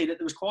nice to see that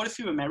there was quite a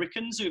few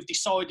Americans who have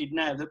decided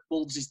now that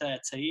Wolves is their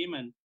team.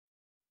 And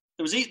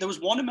there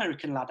was one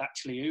American lad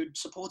actually who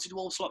supported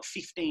Wolves for like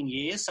 15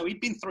 years, so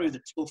he'd been through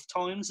the tough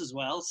times as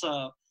well.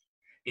 So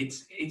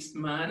it's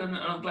mad, and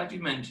I'm glad you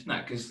mentioned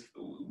that, because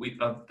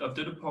I've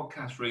done a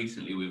podcast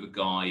recently with a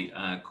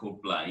guy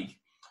called Blake.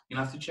 You'll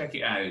have to check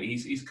it out.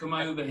 He's come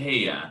over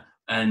here,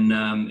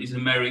 and he's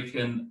an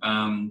American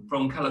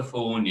from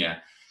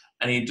California.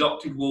 And he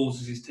adopted Wolves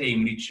as his team,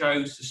 and he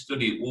chose to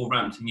study at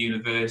Wolverhampton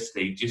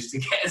University just to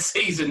get a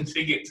season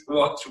ticket to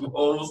watch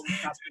Wolves.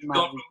 He's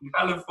gone from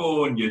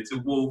California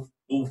to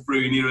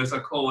Wolfrunia, as I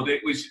called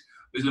it, which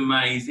was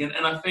amazing.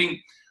 And I think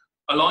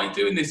I like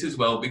doing this as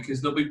well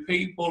because there'll be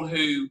people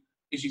who,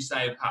 as you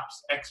say, are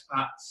perhaps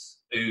expats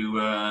who,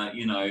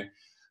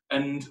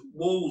 and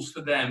Wolves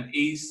for them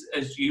is,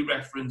 as you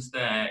referenced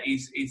there,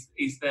 is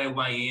their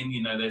way in.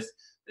 You know, there's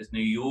New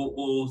York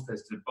Wolves,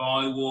 there's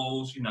Dubai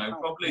Wolves, you know,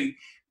 probably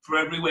for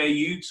everywhere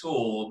you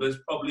tour, there's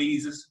probably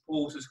a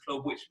supporters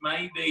club, which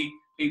may be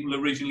people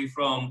originally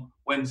from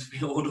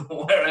Wensfield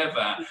or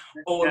wherever,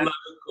 or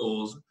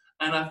locals.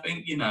 And I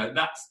think, you know,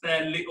 that's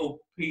their little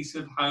piece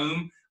of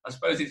home. I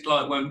suppose it's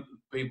like when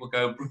people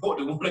go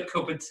abroad and want a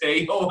cup of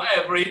tea or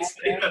whatever. It's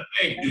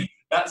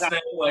that's their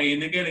way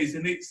in again,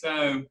 isn't it?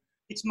 So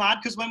it's mad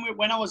because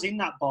when I was in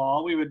that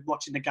bar, we were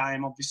watching the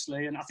game,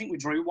 obviously, and I think we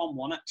drew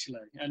 1-1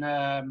 actually.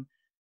 And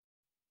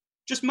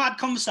just mad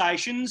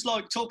conversations,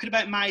 like talking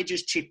about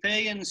Major's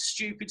chippy and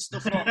stupid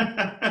stuff like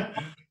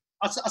that.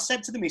 I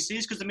said to the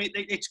missus, because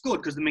it's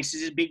good because the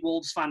missus is a big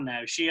Wolves fan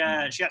now. She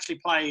actually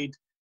played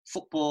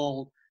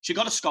football. She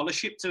got a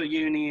scholarship to a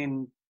uni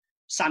in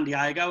San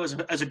Diego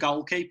as a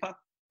goalkeeper.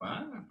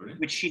 Wow, brilliant.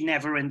 Which she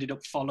never ended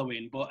up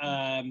following. But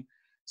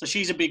so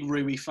she's a big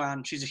Rui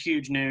fan. She's a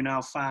huge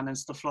Nuno fan and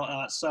stuff like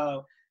that.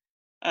 So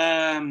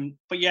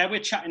But yeah, we're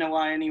chatting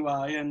away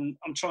anyway, and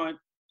I'm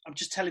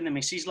just telling the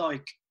missus,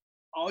 like,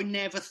 I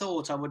never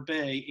thought I would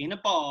be in a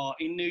bar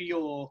in New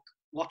York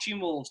watching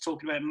Wolves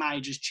talking about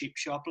Major's chip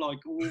shop. Like,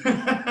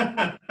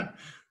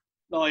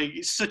 like,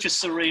 it's such a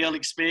surreal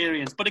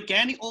experience. But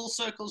again, it all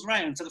circles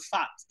round to the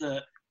fact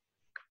that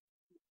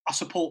I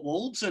support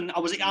Wolves, and I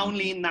was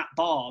only in that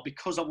bar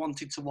because I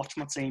wanted to watch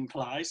my team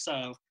play.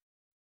 So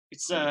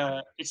it's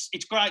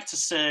great to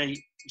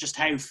see just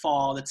how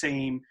far the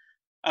team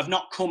have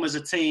not come as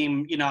a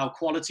team, you know,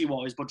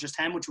 quality-wise, but just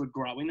how much we're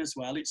growing as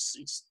well. It's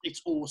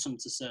awesome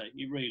to see.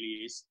 It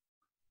really is.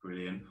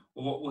 Brilliant.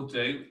 Well, what we'll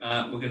do,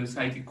 we're going to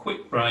take a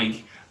quick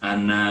break,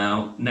 and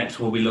now next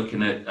we'll be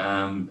looking at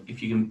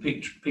if you can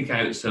pick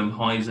out some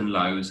highs and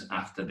lows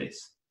after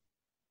this.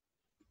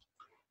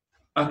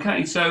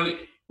 Okay, so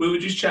we were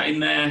just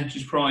chatting there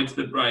just prior to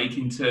the break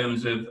in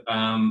terms of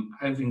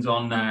how things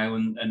are now,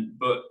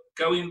 but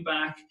going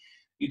back,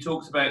 you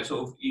talked about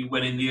sort of you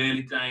went in the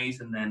early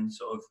days and then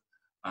sort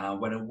of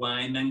went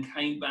away and then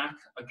came back,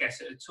 I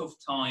guess, at a tough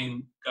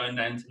time going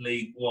down to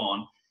League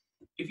One.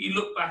 If you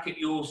look back at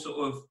your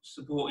sort of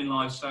supporting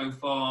life so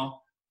far,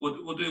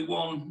 we'll do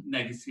one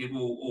negative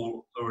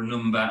or a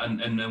number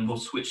and then we'll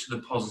switch to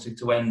the positive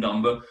to end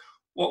on. But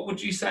what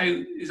would you say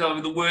is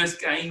either the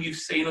worst game you've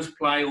seen us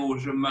play, or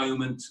is there a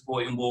moment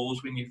supporting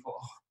Wolves when you thought,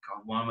 oh,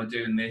 God, why am I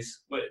doing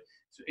this?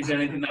 Is there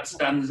anything that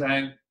stands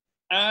out?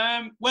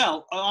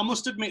 Well, I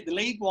must admit the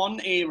League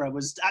One era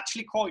was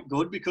actually quite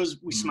good because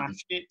we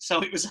smashed it.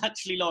 So it was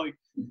actually like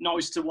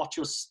nice to watch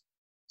us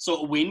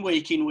sort of win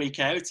week in, week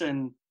out.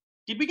 And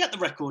did we get the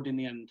record in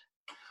the end?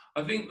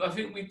 I think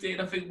we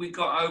did. I think we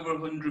got over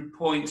 100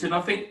 points. And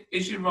I think,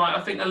 as you're right,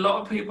 I think a lot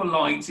of people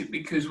liked it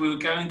because we were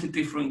going to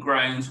different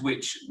grounds,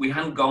 which we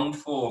hadn't gone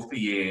for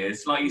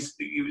years. Like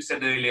you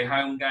said earlier,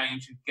 home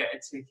games, you'd get a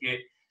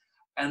ticket.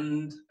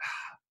 And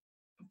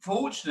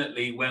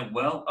fortunately, it went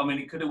well. I mean,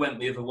 it could have went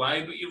the other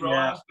way, but you're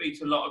right. I speak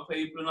to a lot of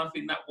people, and I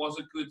think that was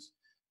a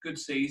good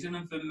season.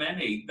 And for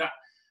many, that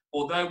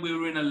although we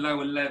were in a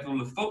lower level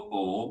of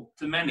football,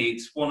 to many,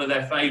 it's one of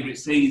their favourite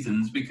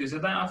seasons because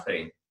of that, I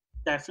think.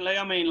 Definitely.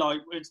 I mean, like,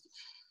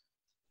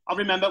 I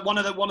remember one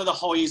of the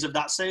highs of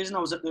that season. I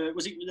was at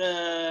was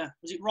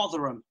it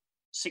Rotherham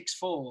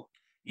 6-4?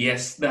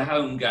 Yes, the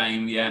home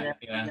game. Yeah.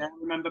 I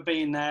remember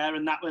being there,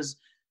 and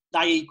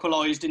they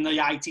equalised in the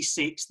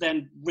 86th.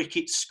 Then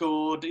Rickett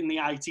scored in the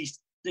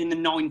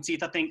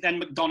 90th, I think. Then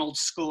McDonald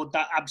scored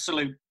that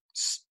absolute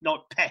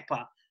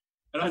pepper.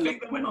 And I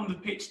think they went on the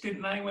pitch,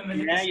 didn't they? When they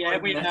I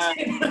remember that.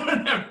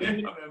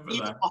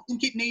 I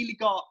think it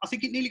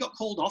nearly got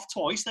called off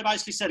twice. They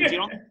basically said, if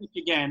you're on the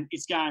pitch again,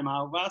 it's game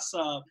over.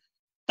 So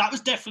that was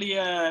definitely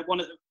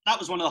one of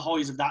the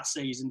highs of that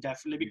season,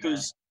 definitely,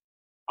 because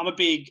I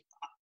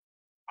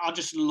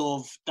just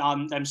love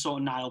them sort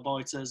of nail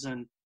biters,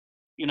 and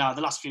you know,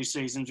 the last few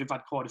seasons we've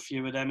had quite a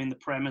few of them in the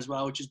Prem as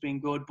well, which has been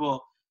good. But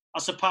I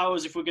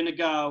suppose if we're going to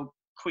go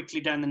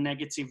quickly down the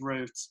negative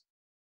route,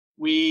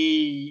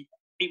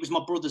 it was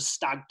my brother's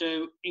stag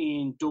do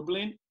in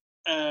Dublin.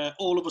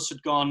 All of us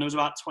had gone. There was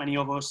about 20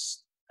 of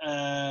us.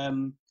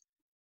 On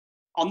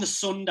the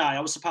Sunday, I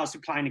was supposed to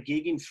be playing a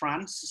gig in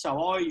France. So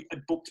I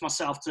had booked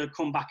myself to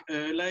come back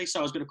early. So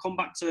I was going to come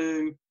back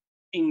to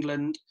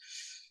England.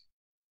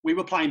 We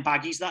were playing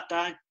Baggies that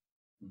day.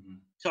 Mm-hmm.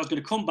 So I was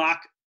going to come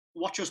back,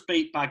 watch us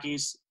beat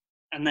Baggies,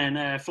 and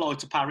then fly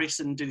to Paris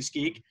and do this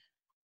gig.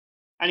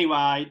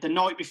 Anyway, the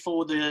night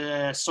before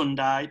the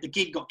Sunday, the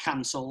gig got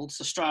cancelled.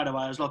 So straight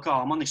away, I was like,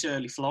 I'm on this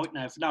early flight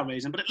now for no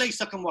reason. But at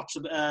least I can watch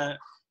a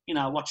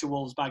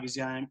Wolves Baggies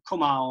game.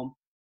 Come home.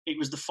 It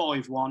was the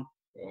 5-1.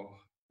 Oh.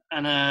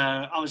 And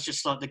I was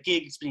just like, the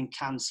gig's been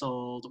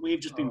cancelled. We've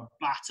just been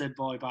battered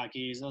by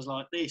Baggies. I was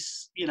like,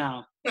 this, you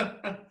know. And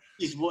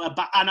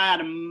I had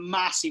a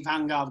massive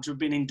hangover to have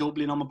been in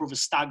Dublin on my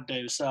brother's stag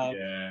do. So,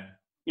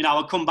 you know,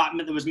 I come back,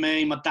 there was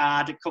me, my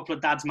dad, a couple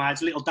of dad's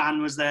mates. Little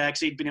Dan was there because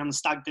he'd been on the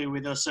stag do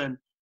with us. And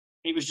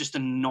it was just a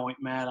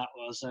nightmare, that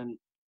was. And it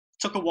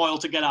took a while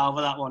to get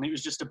over that one. It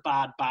was just a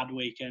bad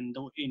weekend.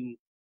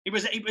 It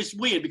was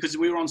weird because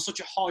we were on such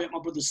a high at my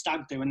brother's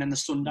stag do, and then the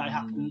Sunday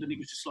happened, and it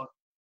was just like,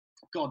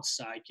 for God's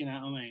sake, you know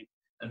what I mean?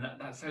 And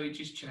that's how it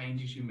just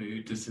changes your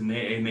mood, doesn't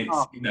it? And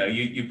it's, you know,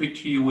 you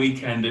picture your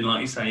weekend, and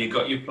like you say, you've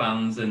got your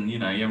plans, and, you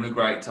know, you're having a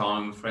great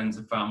time with friends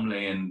and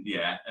family, and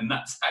and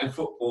that's how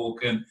football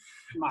can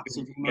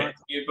get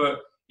you. But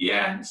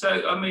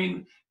so, I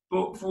mean,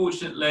 but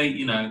fortunately,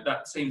 you know,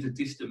 that seems a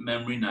distant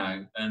memory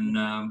now,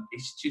 and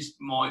it's just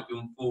might be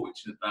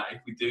unfortunate that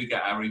if we do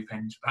get our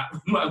revenge back,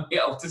 we won't be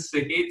able to see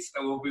it,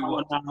 so we'll be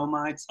watching. I know,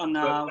 mate. I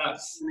know.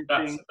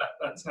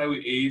 That's how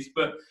it is.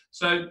 But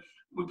so,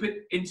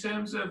 in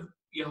terms of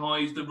your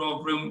highs, the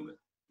Rotherham,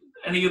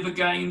 any other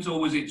games, or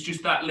was it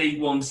just that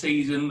League One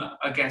season?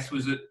 I guess,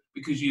 was it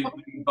because you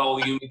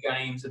volume of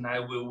games and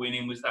now we're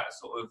winning? Was that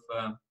sort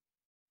of?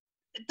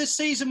 The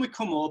season we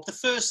come up, the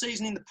first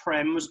season in the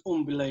Prem was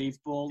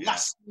unbelievable. Yeah.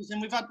 Last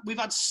season we've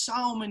had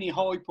so many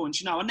high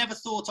points. You know, I never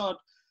thought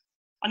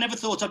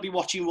I'd be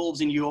watching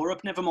Wolves in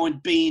Europe. Never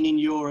mind being in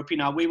Europe. You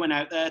know, we went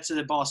out there to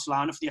the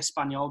Barcelona for the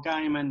Espanyol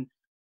game, and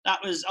I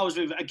was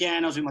with my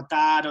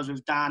dad, I was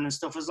with Dan and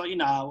stuff. I was like,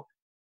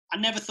 I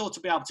never thought to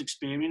be able to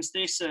experience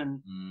this, and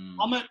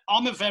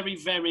I'm a very,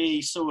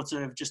 very sort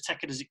of just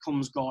take it as it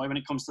comes guy when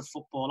it comes to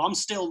football. I'm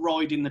still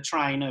riding the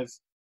train of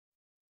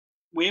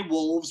we're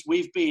Wolves.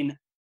 We've been,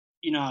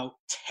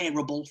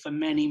 terrible for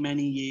many,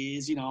 many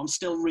years. I'm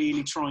still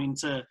really trying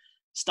to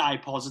stay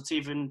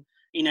positive in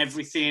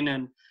everything.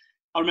 And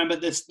I remember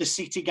the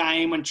City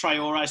game when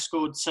Traore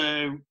scored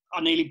 2.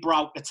 I nearly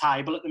broke the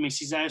table at the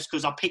missus' house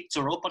because I picked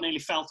her up. I nearly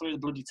fell through the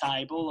bloody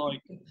table.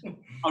 Like,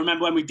 I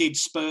remember when we did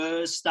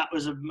Spurs. That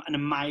was an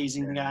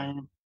amazing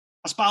game.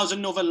 I suppose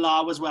another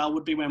low as well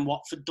would be when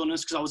Watford done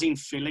us, because I was in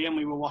Philly and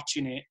we were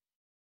watching it.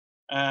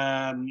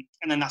 And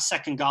then that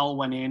second goal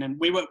went in, and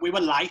we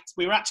were late.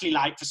 We were actually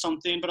late for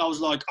something, but I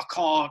was like, I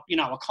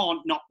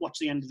can't not watch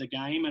the end of the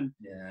game. And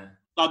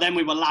so then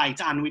we were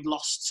late and we'd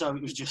lost, so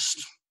it was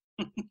just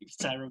it was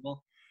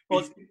terrible.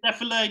 But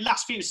definitely,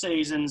 last few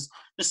seasons,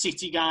 the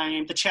City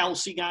game, the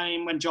Chelsea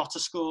game when Jota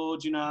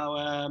scored,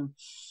 there's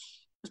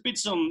been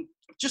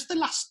just the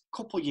last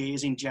couple of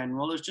years in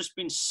general, has just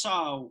been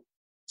so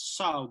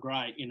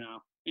great,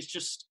 It's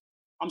just,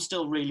 I'm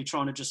still really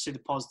trying to just see the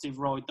positive,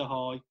 ride the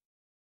high.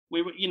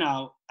 We were,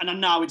 and I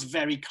know it's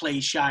very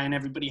cliche and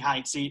everybody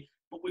hates it,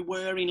 but we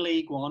were in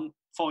League One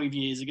 5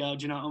 years ago,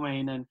 do you know what I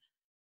mean? And,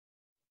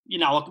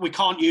 we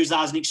can't use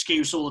that as an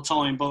excuse all the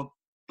time, but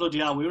bloody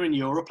hell, we were in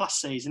Europe last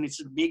season. It's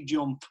a big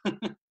jump.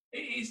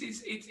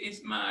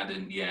 It's mad,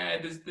 and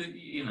there's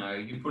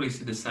you probably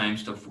see the same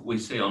stuff we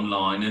see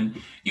online,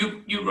 and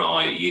you're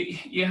right.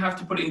 You have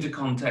to put it into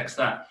context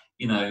that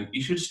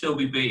you should still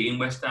be beating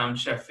West Ham,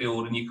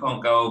 Sheffield, and you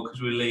can't go because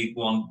we're League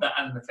One. That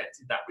hasn't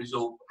affected that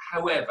result.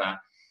 However,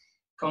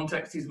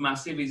 context is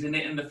massive, isn't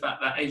it? And the fact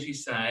that, as you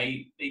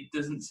say, it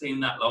doesn't seem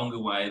that long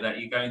away that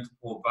you're going to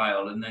Port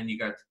Vale and then you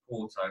go to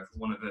Porto for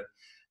one of a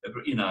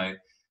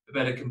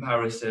better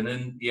comparison.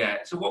 And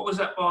so what was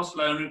that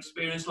Barcelona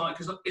experience like?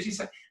 Because as you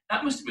say,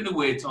 that must have been a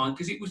weird time,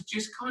 because it was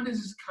just kind of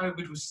as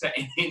COVID was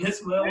setting in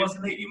as well,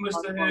 wasn't it? You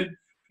must have heard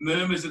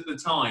murmurs at the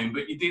time,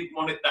 but you didn't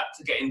want that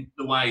to get in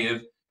the way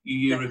of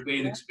your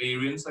European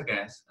experience, I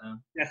guess.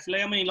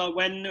 Definitely. I mean, like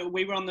when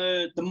we were on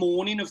the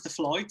morning of the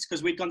flight,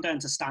 because we'd gone down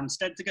to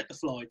Stansted to get the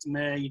flight,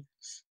 me,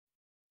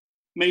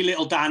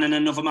 little Dan, and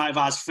another mate of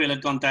ours, Phil,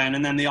 had gone down,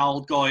 and then the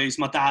old guys,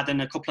 my dad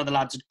and a couple of the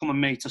lads, had come and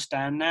meet us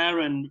down there.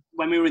 And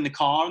when we were in the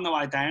car on the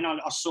way down, I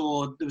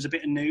saw there was a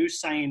bit of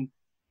news saying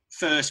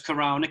first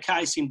corona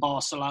case in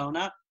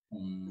Barcelona.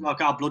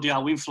 Like, oh, bloody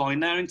hell, we've been flying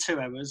there in 2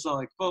 hours.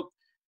 Like, but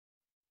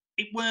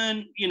it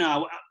weren't,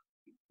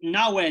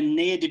 nowhere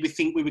near did we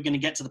think we were going to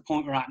get to the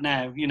point we're at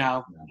now.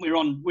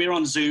 We're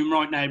on Zoom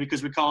right now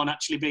because we can't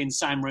actually be in the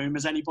same room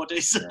as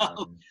anybody. So,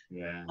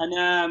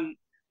 and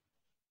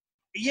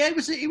it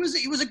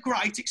was a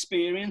great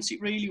experience.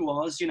 It really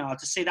was,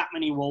 to see that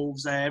many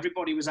Wolves there.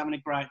 Everybody was having a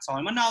great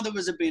time. I know there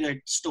was a bit of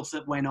stuff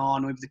that went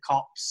on with the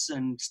cops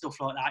and stuff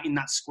like that in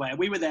that square.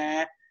 We were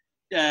there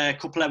a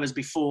couple hours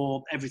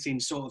before everything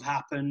sort of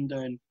happened,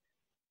 and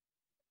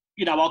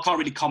I can't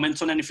really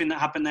comment on anything that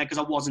happened there because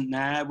I wasn't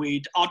there.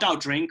 I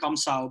don't drink, I'm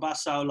sober,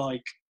 so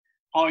like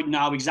I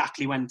know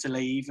exactly when to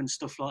leave and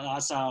stuff like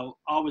that. So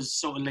I was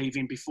sort of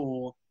leaving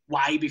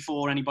way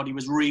before anybody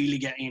was really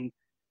getting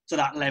to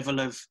that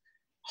level of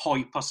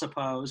hype, I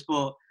suppose.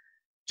 But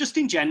just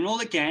in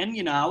general, again,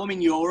 I'm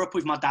in Europe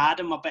with my dad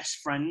and my best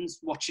friends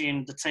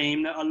watching the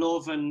team that I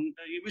love, and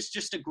it was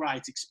just a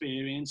great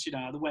experience.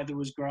 The weather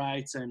was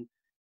great, and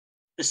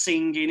the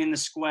singing in the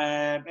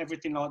square,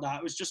 everything like that.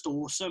 It was just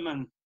awesome.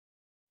 And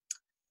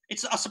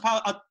I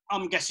suppose,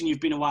 I'm guessing you've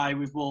been away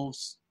with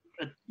Wolves.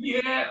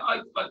 Yeah, I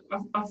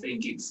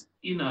think it's,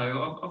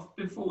 I've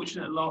been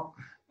fortunate a lot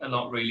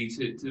really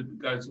to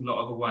go to a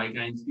lot of away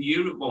games. The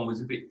Europe one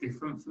was a bit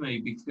different for me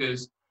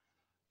because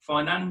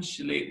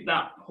financially at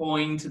that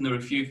point, and there were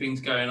a few things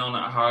going on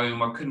at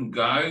home, I couldn't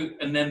go.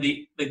 And then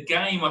the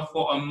game, I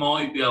thought I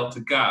might be able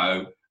to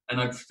go,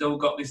 and I'd still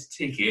got this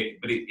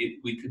ticket, but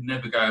we could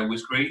never go,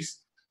 was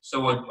Greece.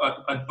 So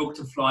I'd booked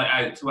a flight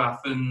out to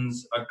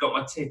Athens, I'd got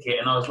my ticket,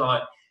 and I was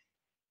like,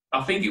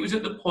 I think it was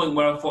at the point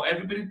where I thought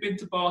everybody had been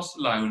to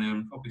Barcelona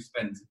and probably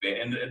spent a bit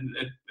and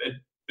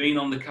had been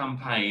on the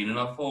campaign, and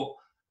I thought,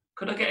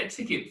 could I get a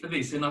ticket for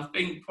this? And I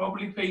think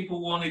probably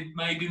people wanted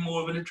maybe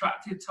more of an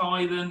attractive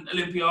tie than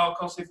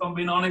Olympiacos, if I'm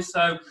being honest.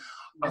 So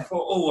I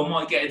thought, I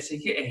might get a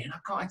ticket, and I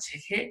got a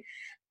ticket.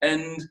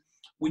 And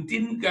we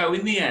didn't go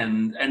in the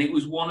end, and it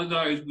was one of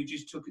those, we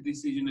just took a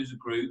decision as a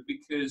group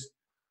because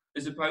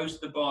as opposed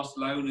to the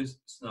Barcelona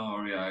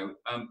scenario,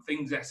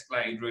 things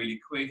escalated really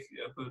quick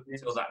up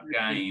until that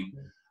game.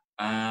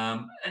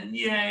 And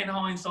in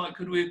hindsight,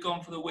 could we have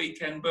gone for the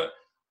weekend? But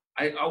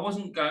I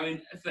wasn't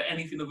going for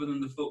anything other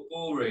than the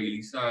football,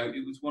 really. So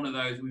it was one of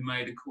those we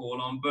made a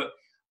call on. But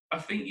I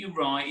think you're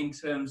right in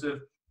terms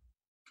of,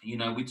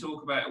 we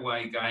talk about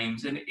away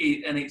games, and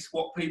it's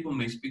what people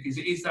miss because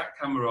it is that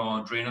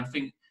camaraderie. And I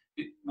think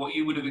what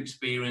you would have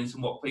experienced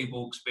and what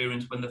people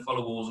experience when they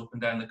follow Wolves up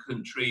and down the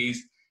country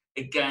is,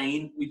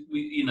 again, we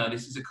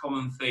this is a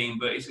common theme,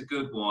 but it's a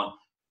good one,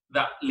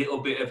 that little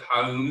bit of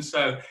home.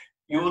 So,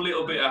 your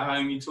little bit of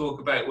home you talk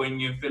about when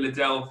you're in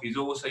Philadelphia is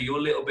also your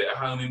little bit of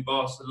home in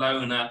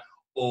Barcelona,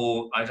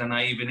 or I don't know,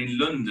 even in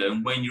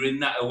London, when you're in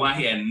that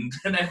away end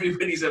and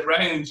everybody's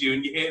around you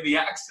and you hear the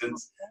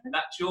accents.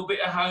 That's your bit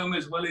of home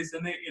as well,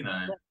 isn't it? You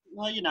know.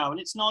 Well, you know, and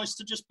it's nice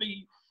to just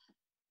be.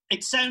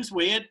 It sounds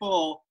weird,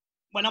 but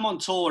when I'm on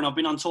tour, and I've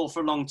been on tour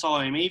for a long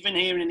time, even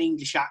hearing an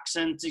English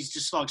accent is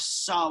just like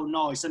so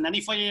nice. And then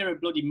if I hear a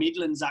bloody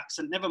Midlands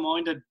accent, never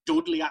mind a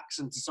Dudley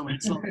accent or something,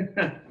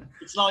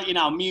 it's like, you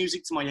know,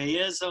 music to my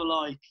ears. So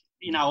like,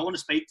 you know, I want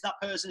to speak to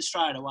that person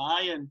straight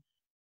away. And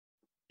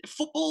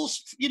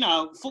football's, you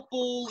know,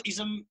 football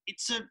is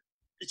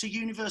it's a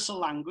universal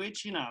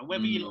language. You know,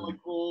 whether you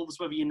like Wolves,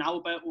 whether you know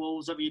about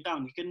Wolves, whether you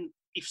don't, you can.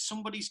 If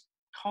somebody's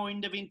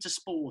kind of into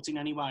sport in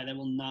any way, they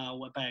will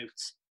know about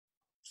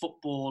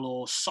football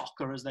or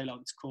soccer, as they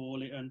like to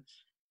call it. And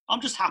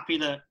I'm just happy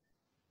that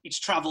it's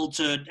travelled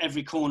to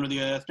every corner of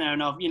the earth now.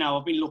 And I've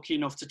been lucky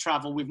enough to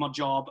travel with my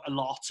job a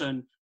lot.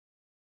 And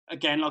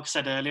again, like I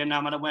said earlier,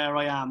 no matter where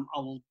I am, I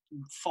will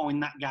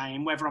find that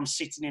game, whether I'm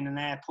sitting in an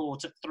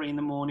airport at 3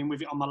 a.m.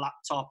 with it on my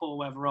laptop, or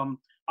whether I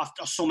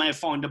somehow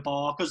find a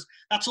bar. Because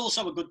that's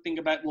also a good thing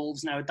about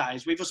Wolves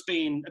nowadays. With us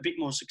being a bit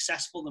more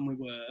successful than we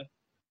were,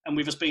 and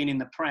with us being in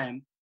the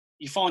Prem,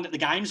 you find that the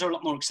games are a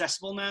lot more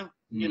accessible now.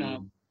 You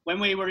know, when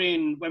we were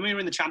in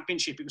the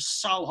Championship, it was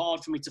so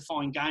hard for me to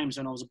find games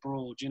when I was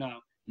abroad. You know,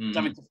 I was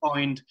having to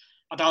find.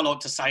 I don't like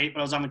to say it, but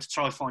I was having to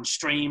try to find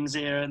streams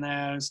here and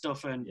there and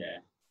stuff. And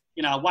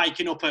you know,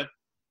 waking up at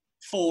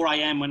 4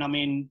 a.m. when I'm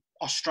in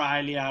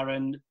Australia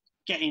and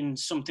getting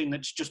something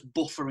that's just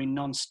buffering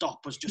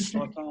non-stop was just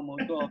like, oh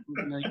my God,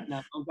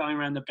 I'm going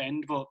around the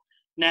bend. But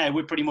now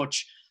we're pretty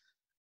much,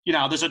 you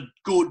know, there's a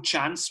good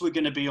chance we're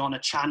going to be on a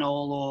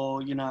channel,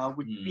 or, you know,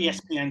 with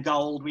ESPN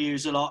Gold we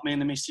use a lot, me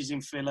and the missus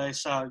in Philly.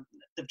 So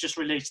they've just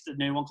released a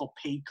new one called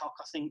Peacock,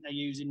 I think they're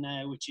using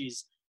now, which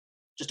is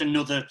just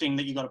another thing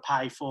that you got to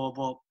pay for.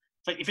 But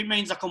if it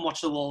means I can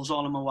watch the Wolves while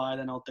I'm away,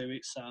 then I'll do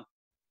it. So.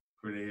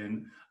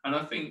 Brilliant. And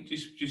I think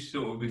just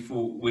sort of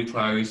before we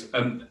close,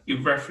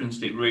 you've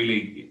referenced it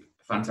really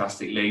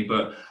fantastically,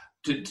 but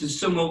to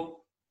sum up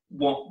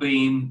what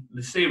being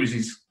the series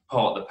is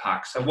part of the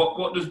pack. So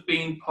what does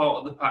being part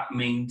of the pack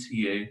mean to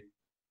you?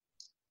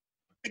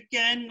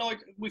 Again, like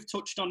we've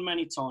touched on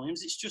many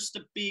times, it's just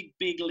a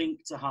big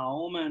link to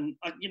home. And,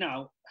 you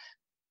know,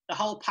 the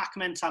whole pack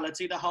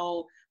mentality,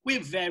 we're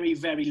very,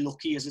 very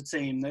lucky as a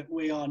team that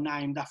we are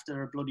named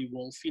after a bloody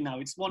wolf. You know,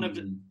 it's one of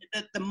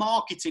the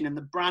marketing and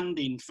the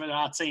branding for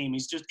our team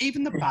is just,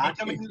 even the badge.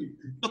 I mean,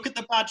 look at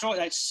the badge right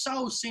there. It's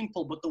so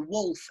simple, but the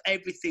wolf,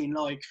 everything,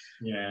 like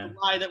the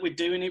way that we're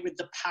doing it with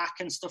the pack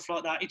and stuff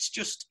like that,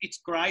 it's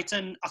great.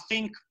 And I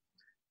think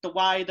the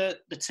way that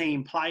the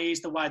team plays,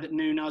 the way that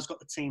Nuno's got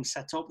the team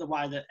set up, the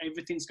way that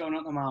everything's going on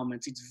at the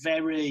moment,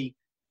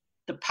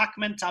 the pack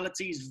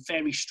mentality is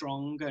very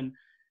strong. And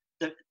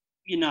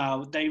you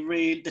know,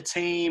 the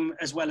team,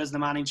 as well as the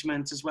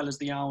management, as well as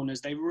the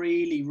owners, they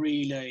really,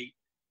 really,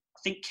 I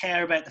think,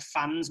 care about the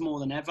fans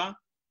more than ever.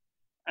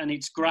 And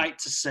it's great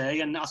to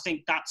see. And I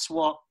think that's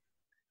what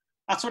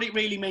it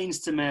really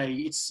means to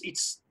me.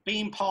 It's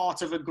being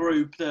part of a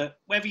group that,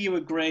 whether you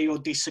agree or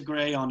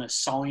disagree on a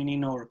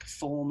signing or a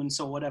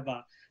performance or whatever,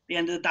 at the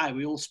end of the day,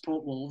 we all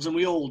support Wolves and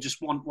we all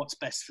just want what's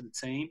best for the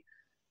team.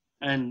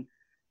 And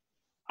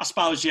I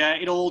suppose,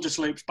 it all just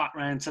loops back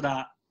round to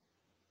that.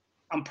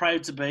 I'm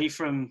proud to be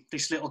from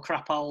this little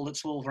crap hole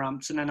that's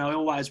Wolverhampton, and I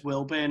always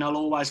will be, and I'll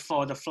always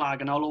fly the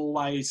flag, and I'll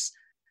always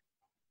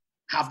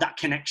have that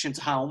connection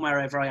to home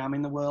wherever I am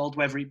in the world,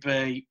 whether it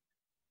be,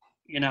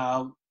 you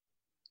know,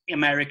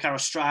 America,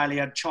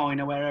 Australia,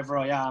 China, wherever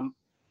I am.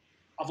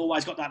 I've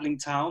always got that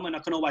link to home, and I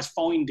can always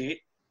find it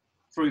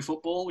through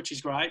football, which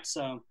is great.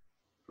 So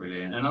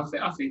brilliant. And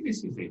I think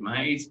this is it,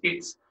 mate.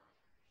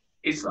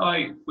 It's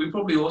like, we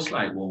probably all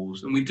slate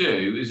Wolves, and we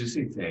do as a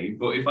city,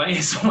 but if I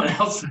hear someone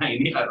else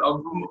saying it,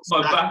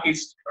 my back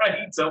is straight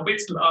up.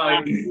 It's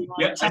like,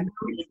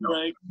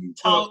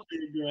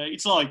 totally agree.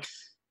 It's like,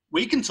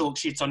 we can talk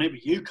shit on it,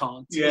 but you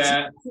can't.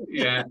 Yeah.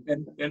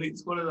 And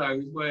it's one of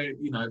those where,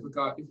 you know,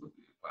 well,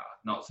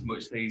 not so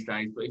much these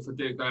days, but if I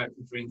do go out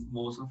for drinks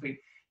more, I think,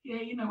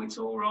 you know, it's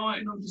all right,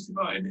 and I'm just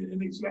about it,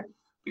 and it's,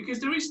 because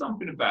there is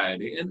something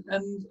about it,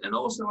 and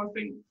also I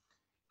think,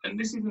 and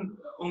this isn't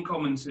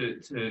uncommon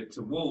to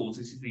Wolves,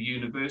 this is the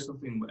universal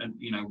thing, and,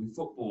 you know, with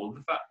football,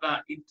 the fact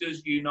that it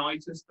does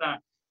unite us, that,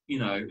 you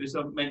know, as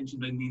I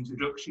mentioned in the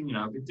introduction, you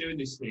know, I've been doing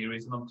this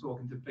series and I'm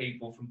talking to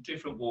people from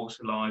different walks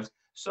of life,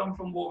 some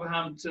from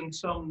Wolverhampton,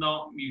 some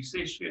not,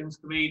 musicians,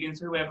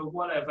 comedians, whoever,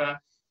 whatever,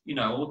 you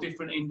know, all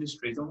different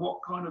industries, and what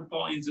kind of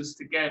binds us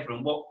together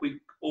and what we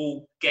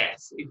all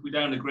get, if we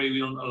don't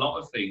agree on a lot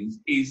of things,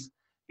 is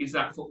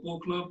that football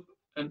club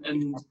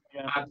and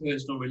our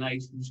personal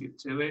relationship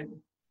to it.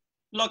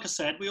 Like I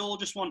said, we all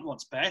just want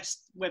what's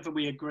best, whether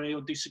we agree or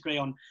disagree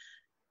on.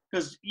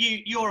 Because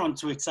you're on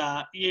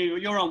Twitter,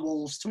 you're on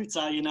Wolves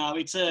Twitter. You know,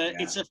 it's a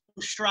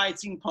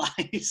frustrating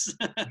place.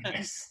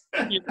 Yes.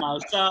 You know,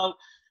 so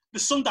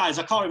there's some days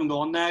I can't even go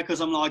on there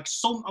because I'm like,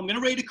 I'm going to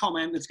read a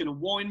comment that's going to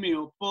wind me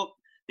up. But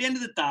the end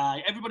of the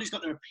day, everybody's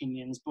got their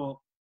opinions, but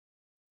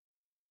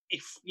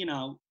if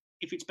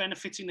it's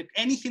benefiting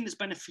anything that's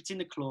benefiting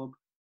the club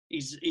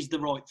is the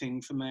right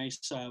thing for me.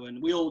 So,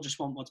 and we all just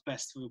want what's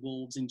best for the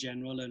Wolves in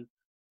general, and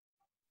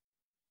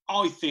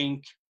I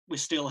think we're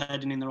still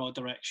heading in the right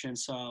direction.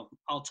 So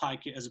I'll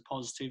take it as a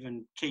positive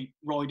and keep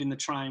riding the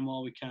train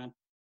while we can.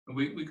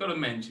 We've got to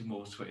mention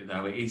more Twitter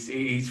though. It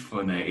is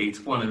funny.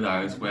 It's one of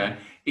those where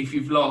if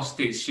you've lost,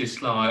 it's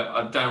just like,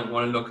 I don't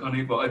want to look on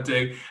it, but I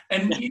do.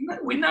 And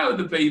we know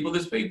the people.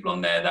 There's people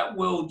on there that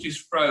will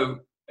just throw,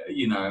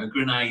 a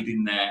grenade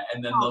in there,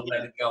 and then they'll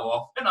let it go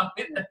off. And I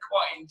think they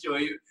quite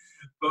enjoy it.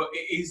 But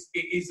it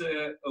is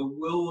a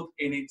world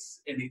in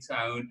its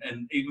own.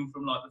 And even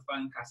from like the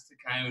Fancast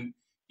account,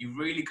 you've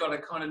really got to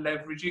kind of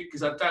leverage it,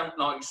 because I don't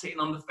like sitting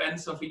on the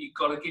fence. I think you've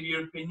got to give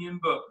your opinion,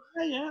 but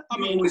you're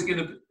always going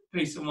to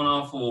piss someone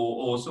off,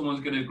 or someone's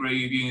going to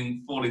agree with you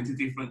and fall into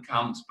different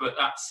camps. But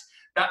that's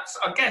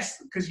I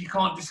guess, because you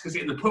can't discuss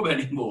it in the pub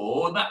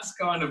anymore. That's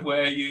kind of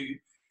where you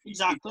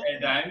exactly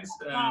head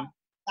out.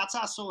 That's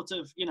our sort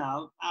of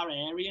our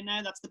area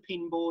now. That's the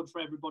pin board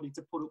for everybody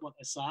to put up what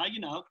they say.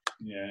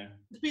 Yeah.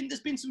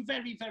 There's been some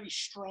very, very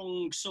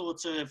strong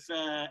sort of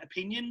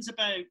opinions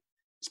about,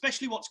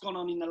 especially what's gone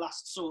on in the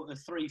last sort of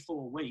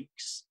 3-4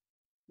 weeks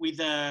with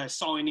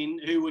signing,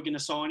 who we're going to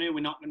sign, who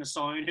we're not going to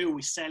sign, who are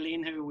we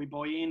selling, who are we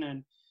buying,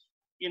 and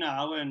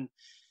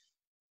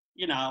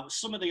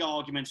some of the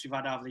arguments we've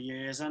had over the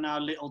years. I know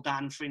little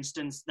Dan, for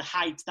instance, the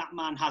hate that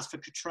man has for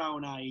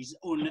Catrona is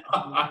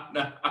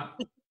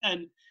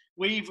and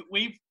we've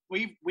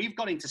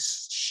got into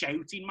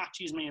shouting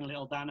matches, me and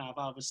little Dan have,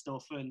 over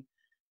stuff,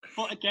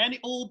 but again, it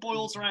all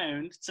boils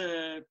around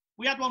to,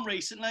 we had one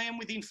recently, and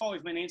within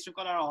 5 minutes, we've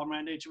got our arm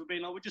around each other,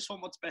 being like, we just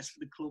want what's best for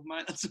the club,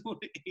 mate. That's all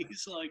it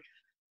is. Like,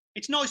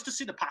 it's nice to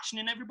see the passion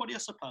in everybody, I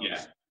suppose.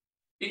 Yeah,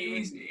 it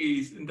is.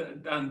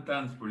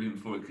 Dan's brilliant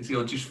for it, because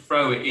he'll just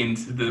throw it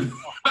into the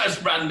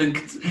most random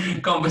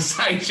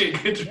conversation,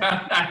 but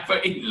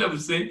he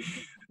loves it.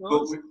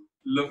 But we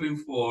love him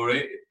for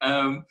it.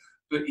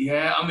 But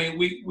yeah, I mean,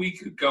 we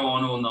could go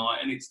on all night,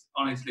 and it's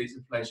honestly a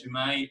pleasure,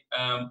 mate.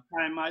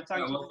 Mate,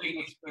 thank you. I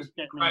think it's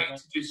great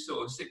to just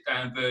sort of sit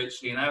down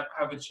virtually and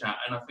have a chat.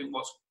 And I think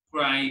what's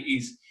great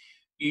is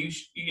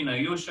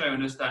you're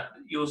showing us that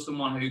you're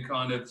someone who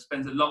kind of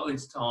spends a lot of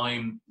this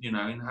time,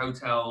 in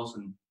hotels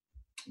and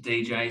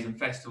DJs and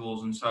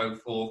festivals and so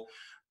forth.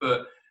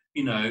 But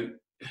the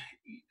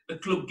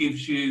club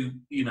gives you,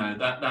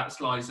 that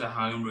slice of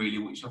home really,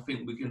 which I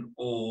think we can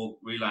all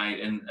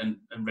relate and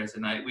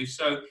resonate with.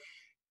 So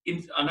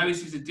I know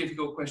this is a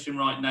difficult question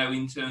right now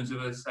in terms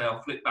of, say,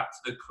 I'll flip back to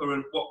the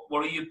current.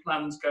 What are your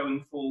plans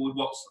going forward?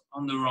 What's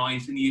on the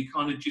horizon? Are you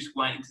kind of just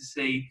waiting to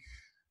see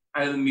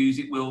how the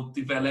music will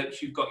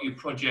develop? You've got your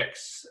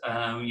projects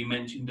you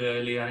mentioned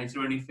earlier. Is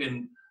there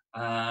anything?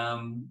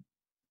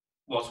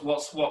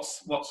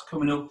 What's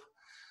coming up,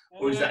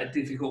 or is that a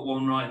difficult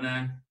one right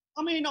now?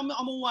 I mean, I'm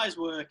always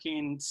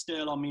working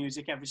still on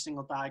music every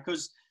single day,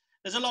 because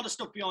there's a lot of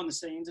stuff behind the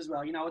scenes as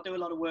well. I do a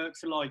lot of work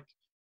for like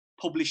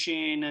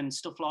publishing and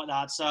stuff like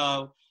that.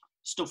 So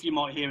stuff you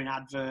might hear in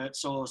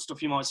adverts or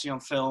stuff you might see on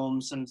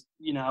films, and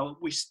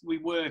we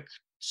work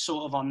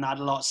sort of on that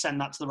a lot, send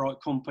that to the right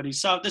company.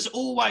 So there's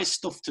always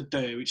stuff to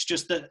do. It's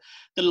just that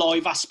the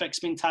live aspect's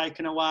been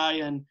taken away,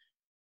 and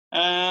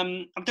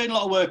I'm doing a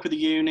lot of work with the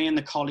uni and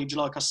the college,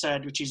 like I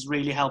said, which is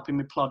really helping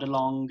me plod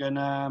along.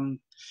 And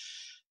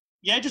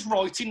just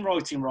writing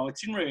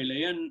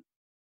really, and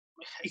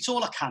it's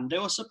all I can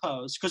do, I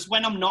suppose, because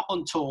when I'm not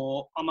on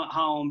tour, I'm at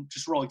home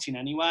just writing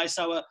anyway.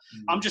 So I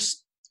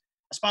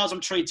suppose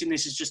I'm treating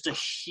this as just a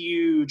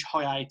huge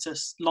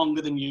hiatus,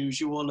 longer than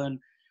usual, and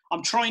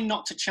I'm trying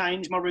not to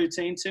change my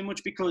routine too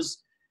much,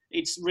 because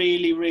it's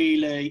really,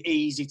 really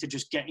easy to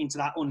just get into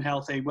that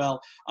unhealthy,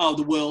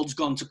 the world's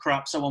gone to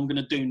crap, so I'm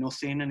going to do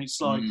nothing. And it's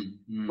like,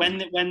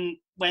 when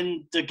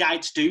the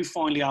gates do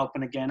finally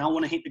open again, I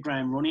want to hit the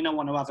ground running. I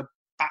want to have a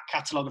back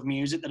catalogue of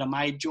music that I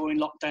made during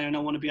lockdown. I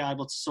want to be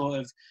able to sort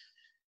of,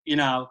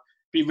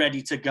 be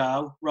ready to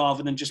go,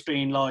 rather than just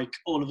being like,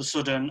 all of a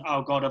sudden,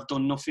 oh God, I've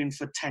done nothing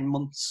for 10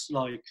 months.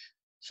 Like,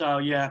 so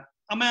yeah,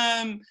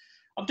 I'm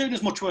doing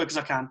as much work as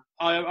I can.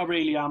 I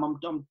really am.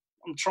 I'm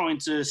trying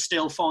to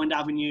still find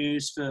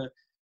avenues for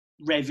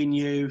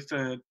revenue,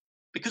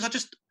 because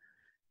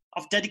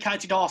I've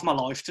dedicated half my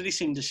life to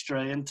this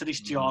industry and to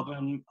this job,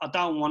 and I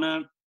don't want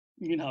to,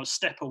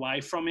 step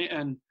away from it.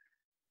 And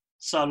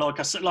so, like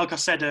I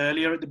said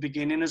earlier at the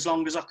beginning, as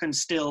long as I can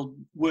still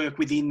work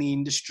within the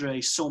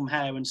industry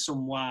somehow and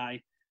some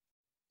way.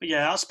 But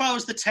yeah, I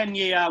suppose the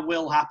 10-year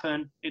will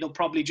happen. It'll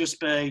probably just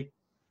be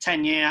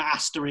 10-year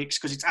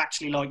asterisk, because it's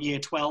actually like year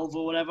 12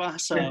 or whatever.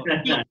 So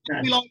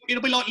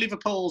it'll be like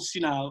Liverpool's,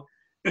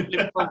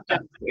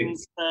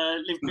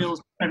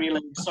 Liverpool's Premier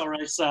League.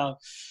 Sorry. So,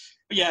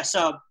 but yeah,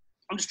 so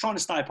I'm just trying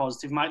to stay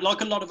positive, mate.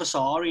 Like a lot of us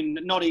are in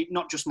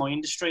not just my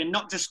industry, and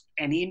not just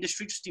any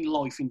industry, just in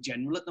life in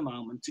general at the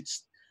moment.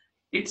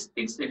 It's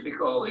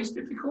difficult. It's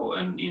difficult,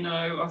 and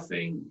I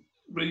think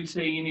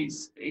routine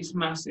is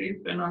massive,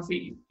 and I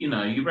think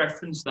you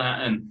referenced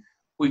that, and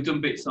we've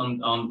done bits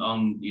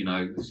on you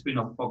know, the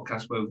spin-off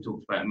podcast where we've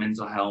talked about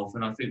mental health,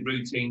 and I think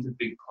routine's a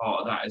big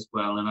part of that as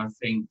well. And I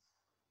think,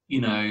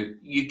 you know,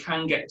 you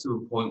can get to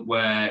a point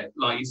where,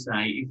 like you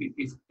say,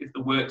 if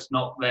the work's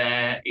not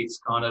there, it's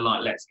kind of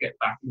like, let's get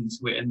back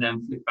into it and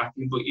then flip back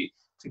in. But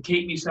to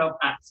keep yourself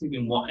active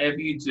in whatever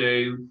you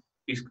do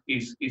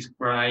is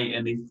great.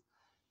 And if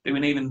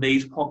doing even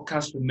these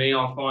podcasts for me,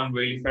 I find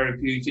really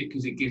therapeutic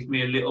because it gives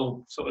me a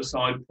little sort of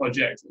side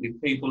project. And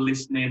if people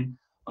listening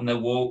on their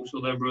walks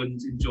or their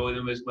runs enjoy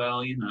them as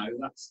well, you know,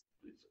 that's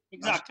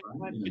exactly.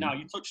 Great, you know,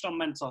 you touched on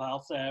mental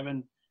health there,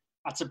 and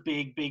that's a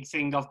big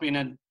thing I've been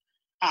an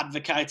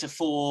advocate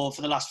for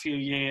the last few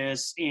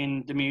years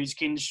in the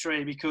music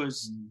industry,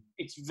 because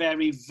it's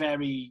very,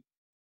 very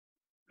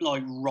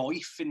like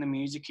rife in the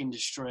music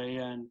industry.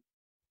 And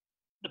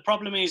the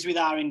problem is with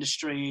our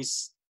industry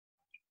is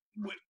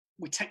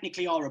we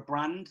technically are a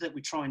brand that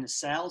we're trying to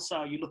sell.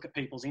 So you look at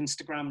people's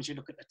Instagrams, you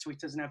look at their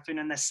Twitters and everything,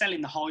 and they're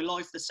selling the high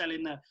life. They're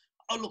selling the,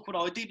 oh, look what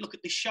I did. Look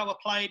at this show I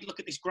played. Look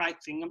at this great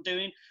thing I'm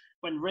doing.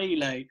 When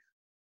really,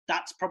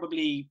 that's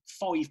probably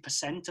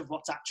 5% of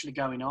what's actually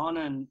going on.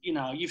 And, you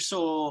know,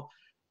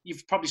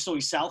 you've probably saw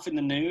yourself in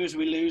the news.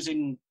 We're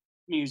losing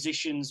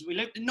musicians.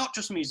 Not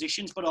just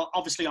musicians, but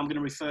obviously I'm going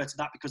to refer to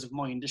that because of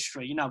my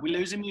industry. You know, we're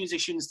losing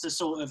musicians to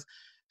sort of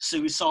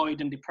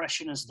suicide and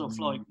depression and stuff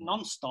like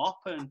non-stop.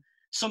 And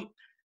some,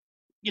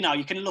 you know,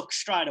 you can look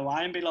straight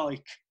away and be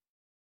like,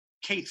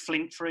 Keith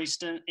Flint, for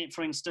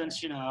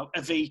instance, you know,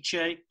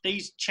 Avicii,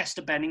 these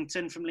Chester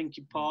Bennington from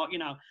Linkin Park, you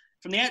know,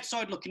 from the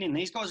outside looking in,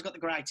 these guys have got the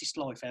greatest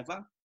life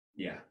ever.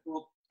 Yeah.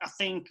 Well, I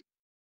think,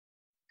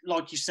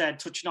 like you said,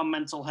 touching on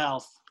mental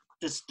health,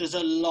 there's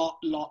a lot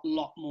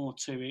more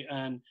to it.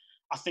 And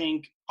I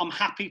think I'm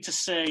happy to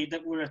say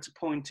that we're at a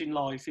point in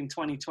life in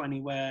 2020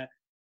 where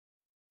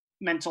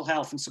mental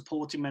health and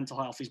supporting mental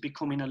health is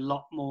becoming a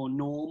lot more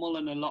normal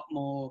and a lot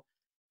more,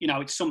 you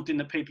know, it's something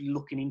that people are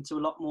looking into a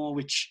lot more,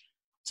 which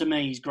to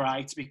me is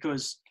great,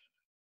 because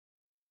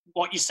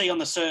what you see on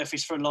the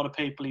surface for a lot of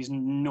people is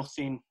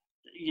nothing,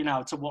 you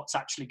know, to what's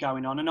actually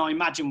going on. And I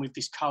imagine with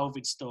this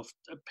COVID stuff,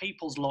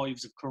 people's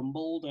lives have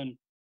crumbled. And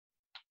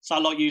so,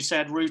 like you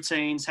said,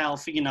 routines,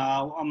 healthy, you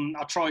know,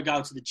 I try to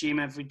go to the gym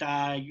every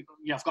day. You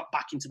know, I've got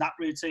back into that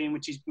routine,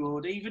 which is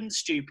good. Even the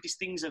stupidest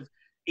things of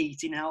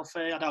eating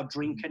healthy, I don't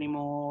drink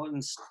anymore.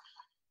 And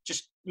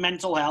just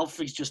mental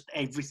health is just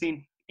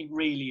everything. It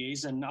really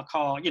is. And I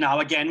can't, you know,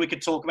 again, we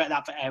could talk about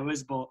that for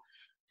hours, but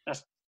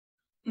that's...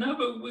 No,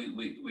 but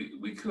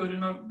we could,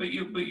 but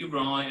you're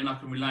right, and I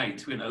can relate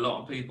to it. A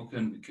lot of people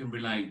can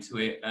relate to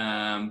it.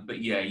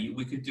 But yeah,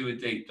 we could do a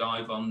deep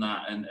dive on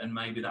that, and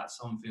maybe that's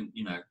something,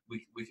 you know,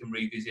 we can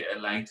revisit at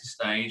a later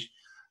stage.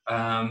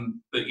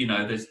 But you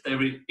know,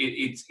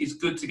 it's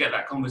good to get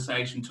that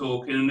conversation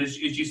talking. And as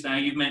you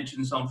say, you've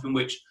mentioned something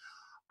which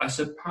I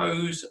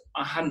suppose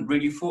I hadn't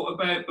really thought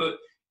about, but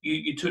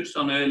you touched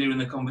on earlier in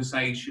the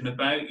conversation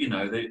about, you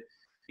know, the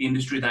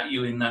industry that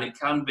you're in, that it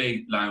can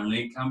be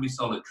lonely, it can be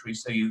solitary.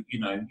 So you're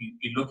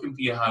looking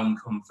for your home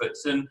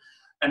comforts, and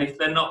if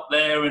they're not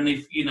there, and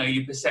if, you know,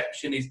 your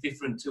perception is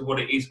different to what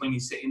it is when you're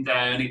sitting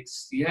down,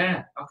 it's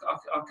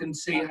I can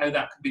see how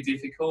that could be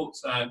difficult.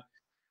 So,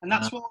 and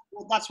that's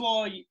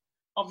why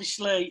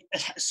obviously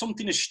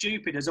something as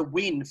stupid as a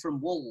win from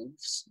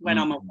Wolves when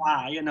I'm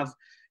away, and I've,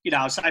 you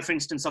know, say for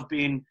instance I've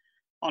been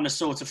on a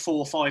sort of 4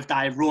 or 5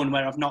 day run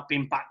where I've not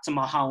been back to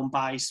my home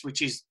base,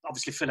 which is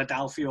obviously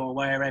Philadelphia or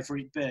wherever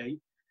it be.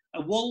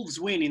 A Wolves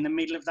win in the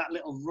middle of that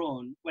little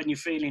run when you're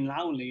feeling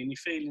lonely and you're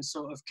feeling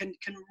sort of can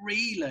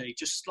really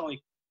just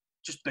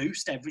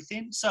boost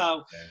everything.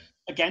 So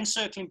again,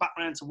 circling back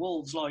around to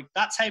Wolves, like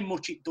that's how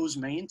much it does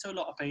mean to a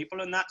lot of people,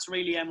 and that's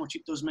really how much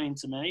it does mean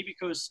to me,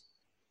 because,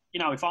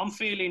 you know, if I'm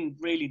feeling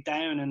really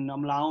down and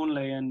I'm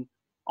lonely and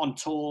on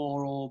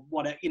tour or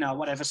whatever, you know,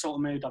 whatever sort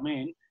of mood I'm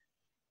in,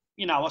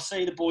 you know, I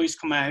see the boys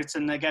come out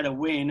and they get a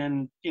win,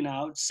 and, you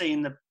know,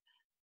 seeing the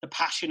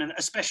passion, and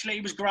especially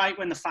it was great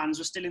when the fans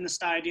were still in the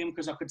stadium,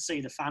 because I could see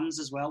the fans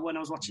as well when I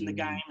was watching the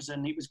games,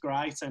 and it was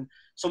great. And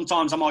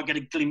sometimes I might get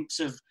a glimpse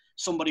of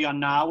somebody I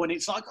know, and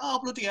it's like, oh,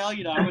 bloody hell,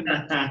 you know,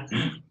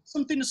 and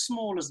something as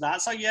small as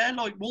that. So yeah,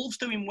 like Wolves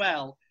doing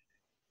well.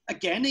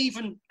 Again,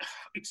 even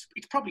it's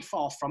probably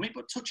far from it,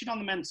 but touching on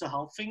the mental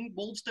health thing,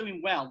 Wolves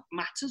doing well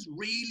matters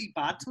really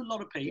bad to a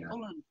lot of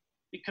people, and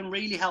it can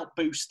really help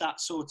boost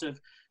that sort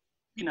of,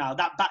 you know,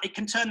 it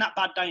can turn that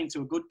bad day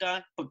into a good day,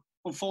 but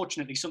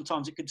unfortunately,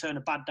 sometimes it can turn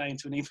a bad day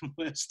into an even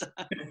worse day.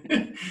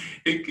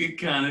 it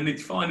can, and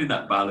it's finding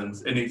that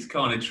balance, and it's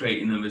kind of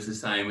treating them as the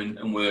same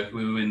and working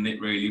with them in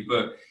it, really.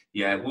 But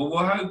yeah, well,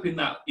 we're hoping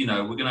that, you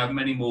know, we're going to have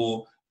many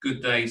more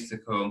good days to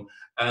come.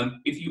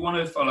 If you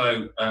want to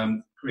follow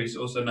Chris,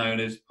 also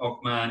known as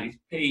p0gman, it's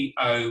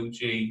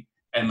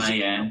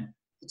p0gman.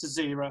 It's a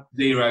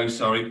zero.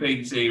 Sorry,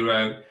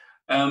 p0.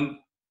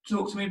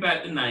 Talk to me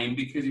about the name,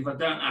 because if I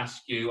don't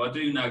ask you, I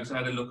do know, because I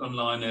had a look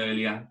online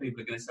earlier,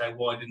 people are going to say,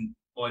 why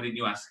didn't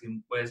you ask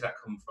him? Where's that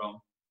come from?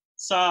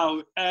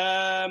 So,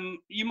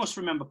 you must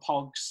remember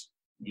Pogs.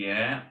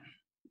 Yeah.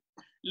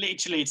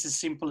 Literally, it's as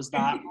simple as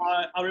that.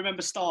 I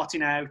remember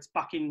starting out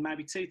back in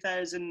maybe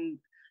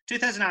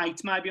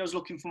 2008, maybe I was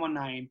looking for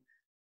my name.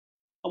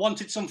 I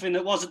wanted something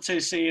that wasn't too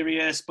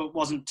serious, but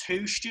wasn't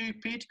too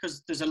stupid,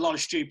 because there's a lot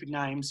of stupid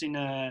names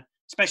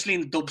especially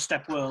in the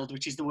dubstep world,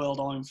 which is the world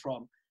I'm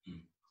from.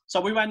 So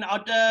we went,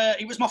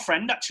 it was my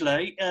friend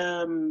actually,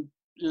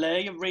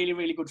 Lee, a really,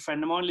 really good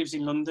friend of mine, lives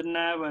in London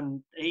now,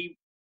 and he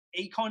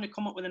kind of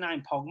come up with the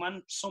name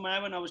p0gman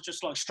somehow, and I was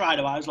just like, straight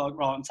away, I was like,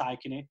 right, I'm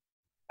taking it.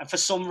 And for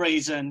some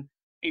reason,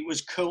 it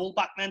was cool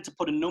back then to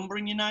put a number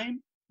in your name,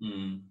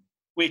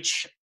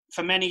 which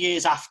for many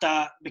years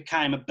after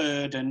became a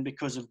burden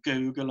because of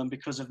Google and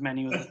because of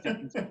many other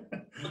things.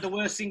 But the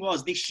worst thing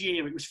was, this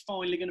year it was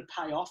finally going to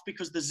pay off,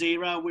 because the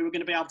 0, we were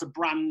going to be able to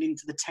brand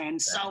into the 10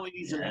 so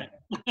easily.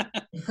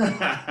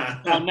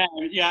 So now,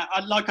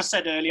 like I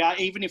said earlier,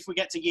 even if we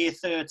get to year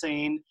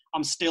 13,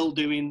 I'm still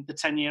doing the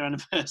 10-year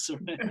anniversary.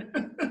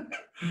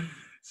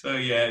 So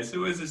as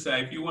I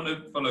say, if you want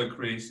to follow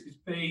Chris, it's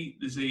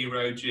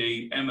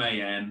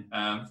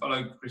p0gman.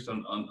 Follow Chris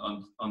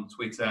on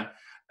Twitter.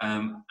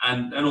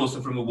 And also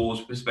from a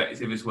Wolves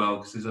perspective as well,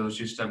 because as I was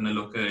just having a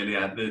look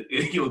earlier,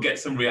 you'll get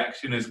some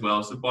reaction as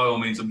well. So by all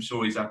means, I'm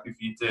sure he's happy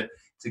for you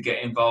to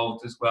get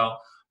involved as well.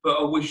 But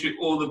I wish you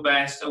all the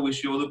best. I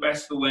wish you all the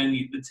best for when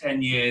the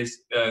 10 years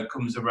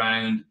comes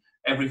around,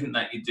 everything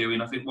that you're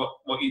doing. I think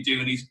what you're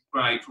doing is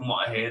great, from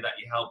what I hear, that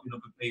you're helping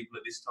other people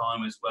at this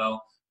time as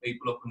well,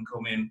 people up and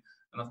coming.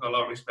 And I've got a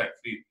lot of respect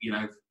for you,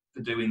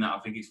 for doing that. I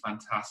think it's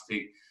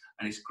fantastic.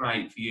 And it's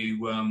great for you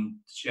to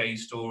share your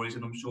stories,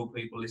 and I'm sure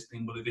people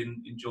listening will have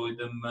enjoyed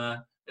them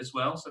as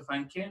well. So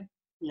thank you.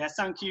 Yeah,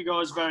 thank you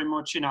guys very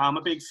much. I'm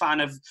a big fan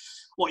of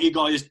what you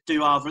guys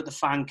do over at the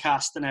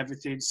Fancast and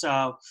everything.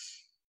 So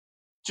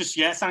just,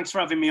 thanks for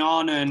having me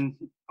on. And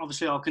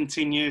obviously I'll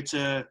continue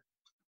to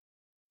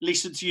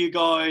listen to you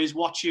guys,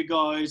 watch you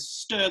guys,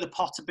 stir the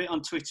pot a bit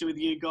on Twitter with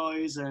you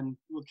guys, and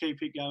we'll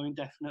keep it going,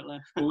 definitely.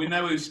 Well, we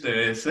know who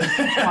stirs.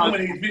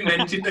 When he's been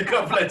mentioned a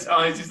couple of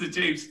times, he's the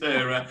chief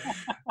stirrer.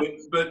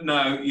 But no,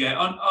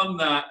 on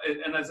that,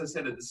 and as I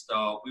said at the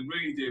start, we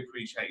really do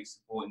appreciate you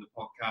supporting the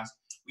podcast.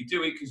 We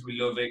do it because we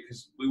love it,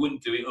 because we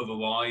wouldn't do it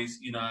otherwise,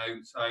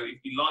 So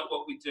if you like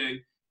what we do,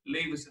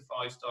 leave us a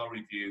 5-star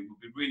review. We'll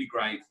be really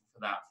grateful for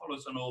that. Follow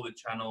us on all the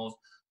channels.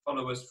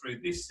 Follow us through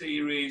this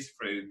series,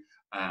 through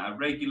our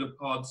regular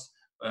pods.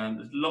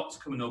 There's lots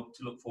coming up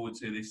to look forward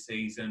to this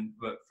season.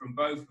 But from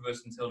both of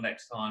us, until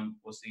next time,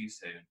 we'll see you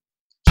soon.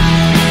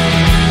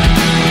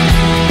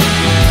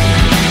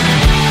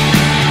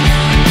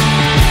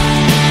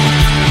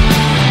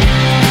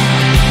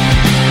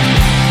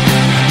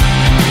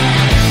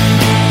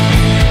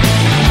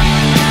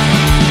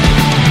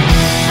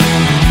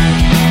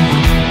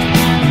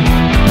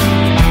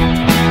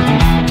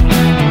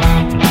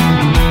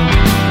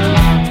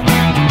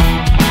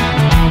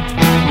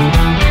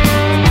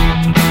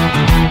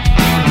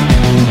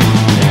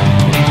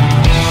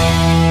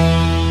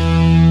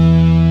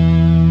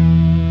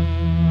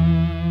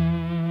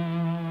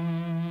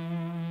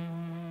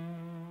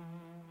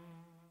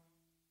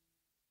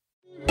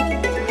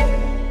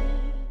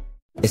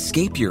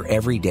 Escape your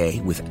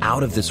everyday with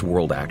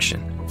out-of-this-world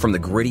action. From the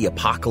gritty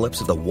apocalypse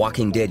of the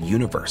Walking Dead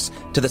universe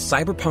to the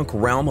cyberpunk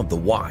realm of The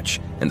Watch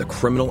and the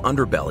criminal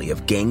underbelly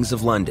of Gangs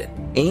of London,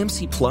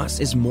 AMC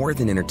Plus is more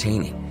than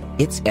entertaining.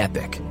 It's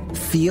epic.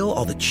 Feel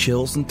all the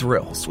chills and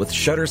thrills with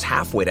Shudder's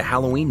halfway to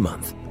Halloween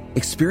month.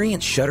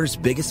 Experience Shudder's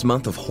biggest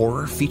month of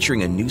horror,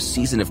 featuring a new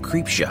season of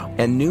Creepshow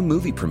and new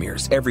movie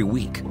premieres every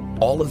week.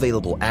 All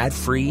available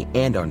ad-free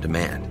and on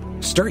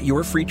demand. Start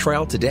your free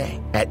trial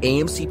today at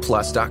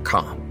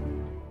amcplus.com.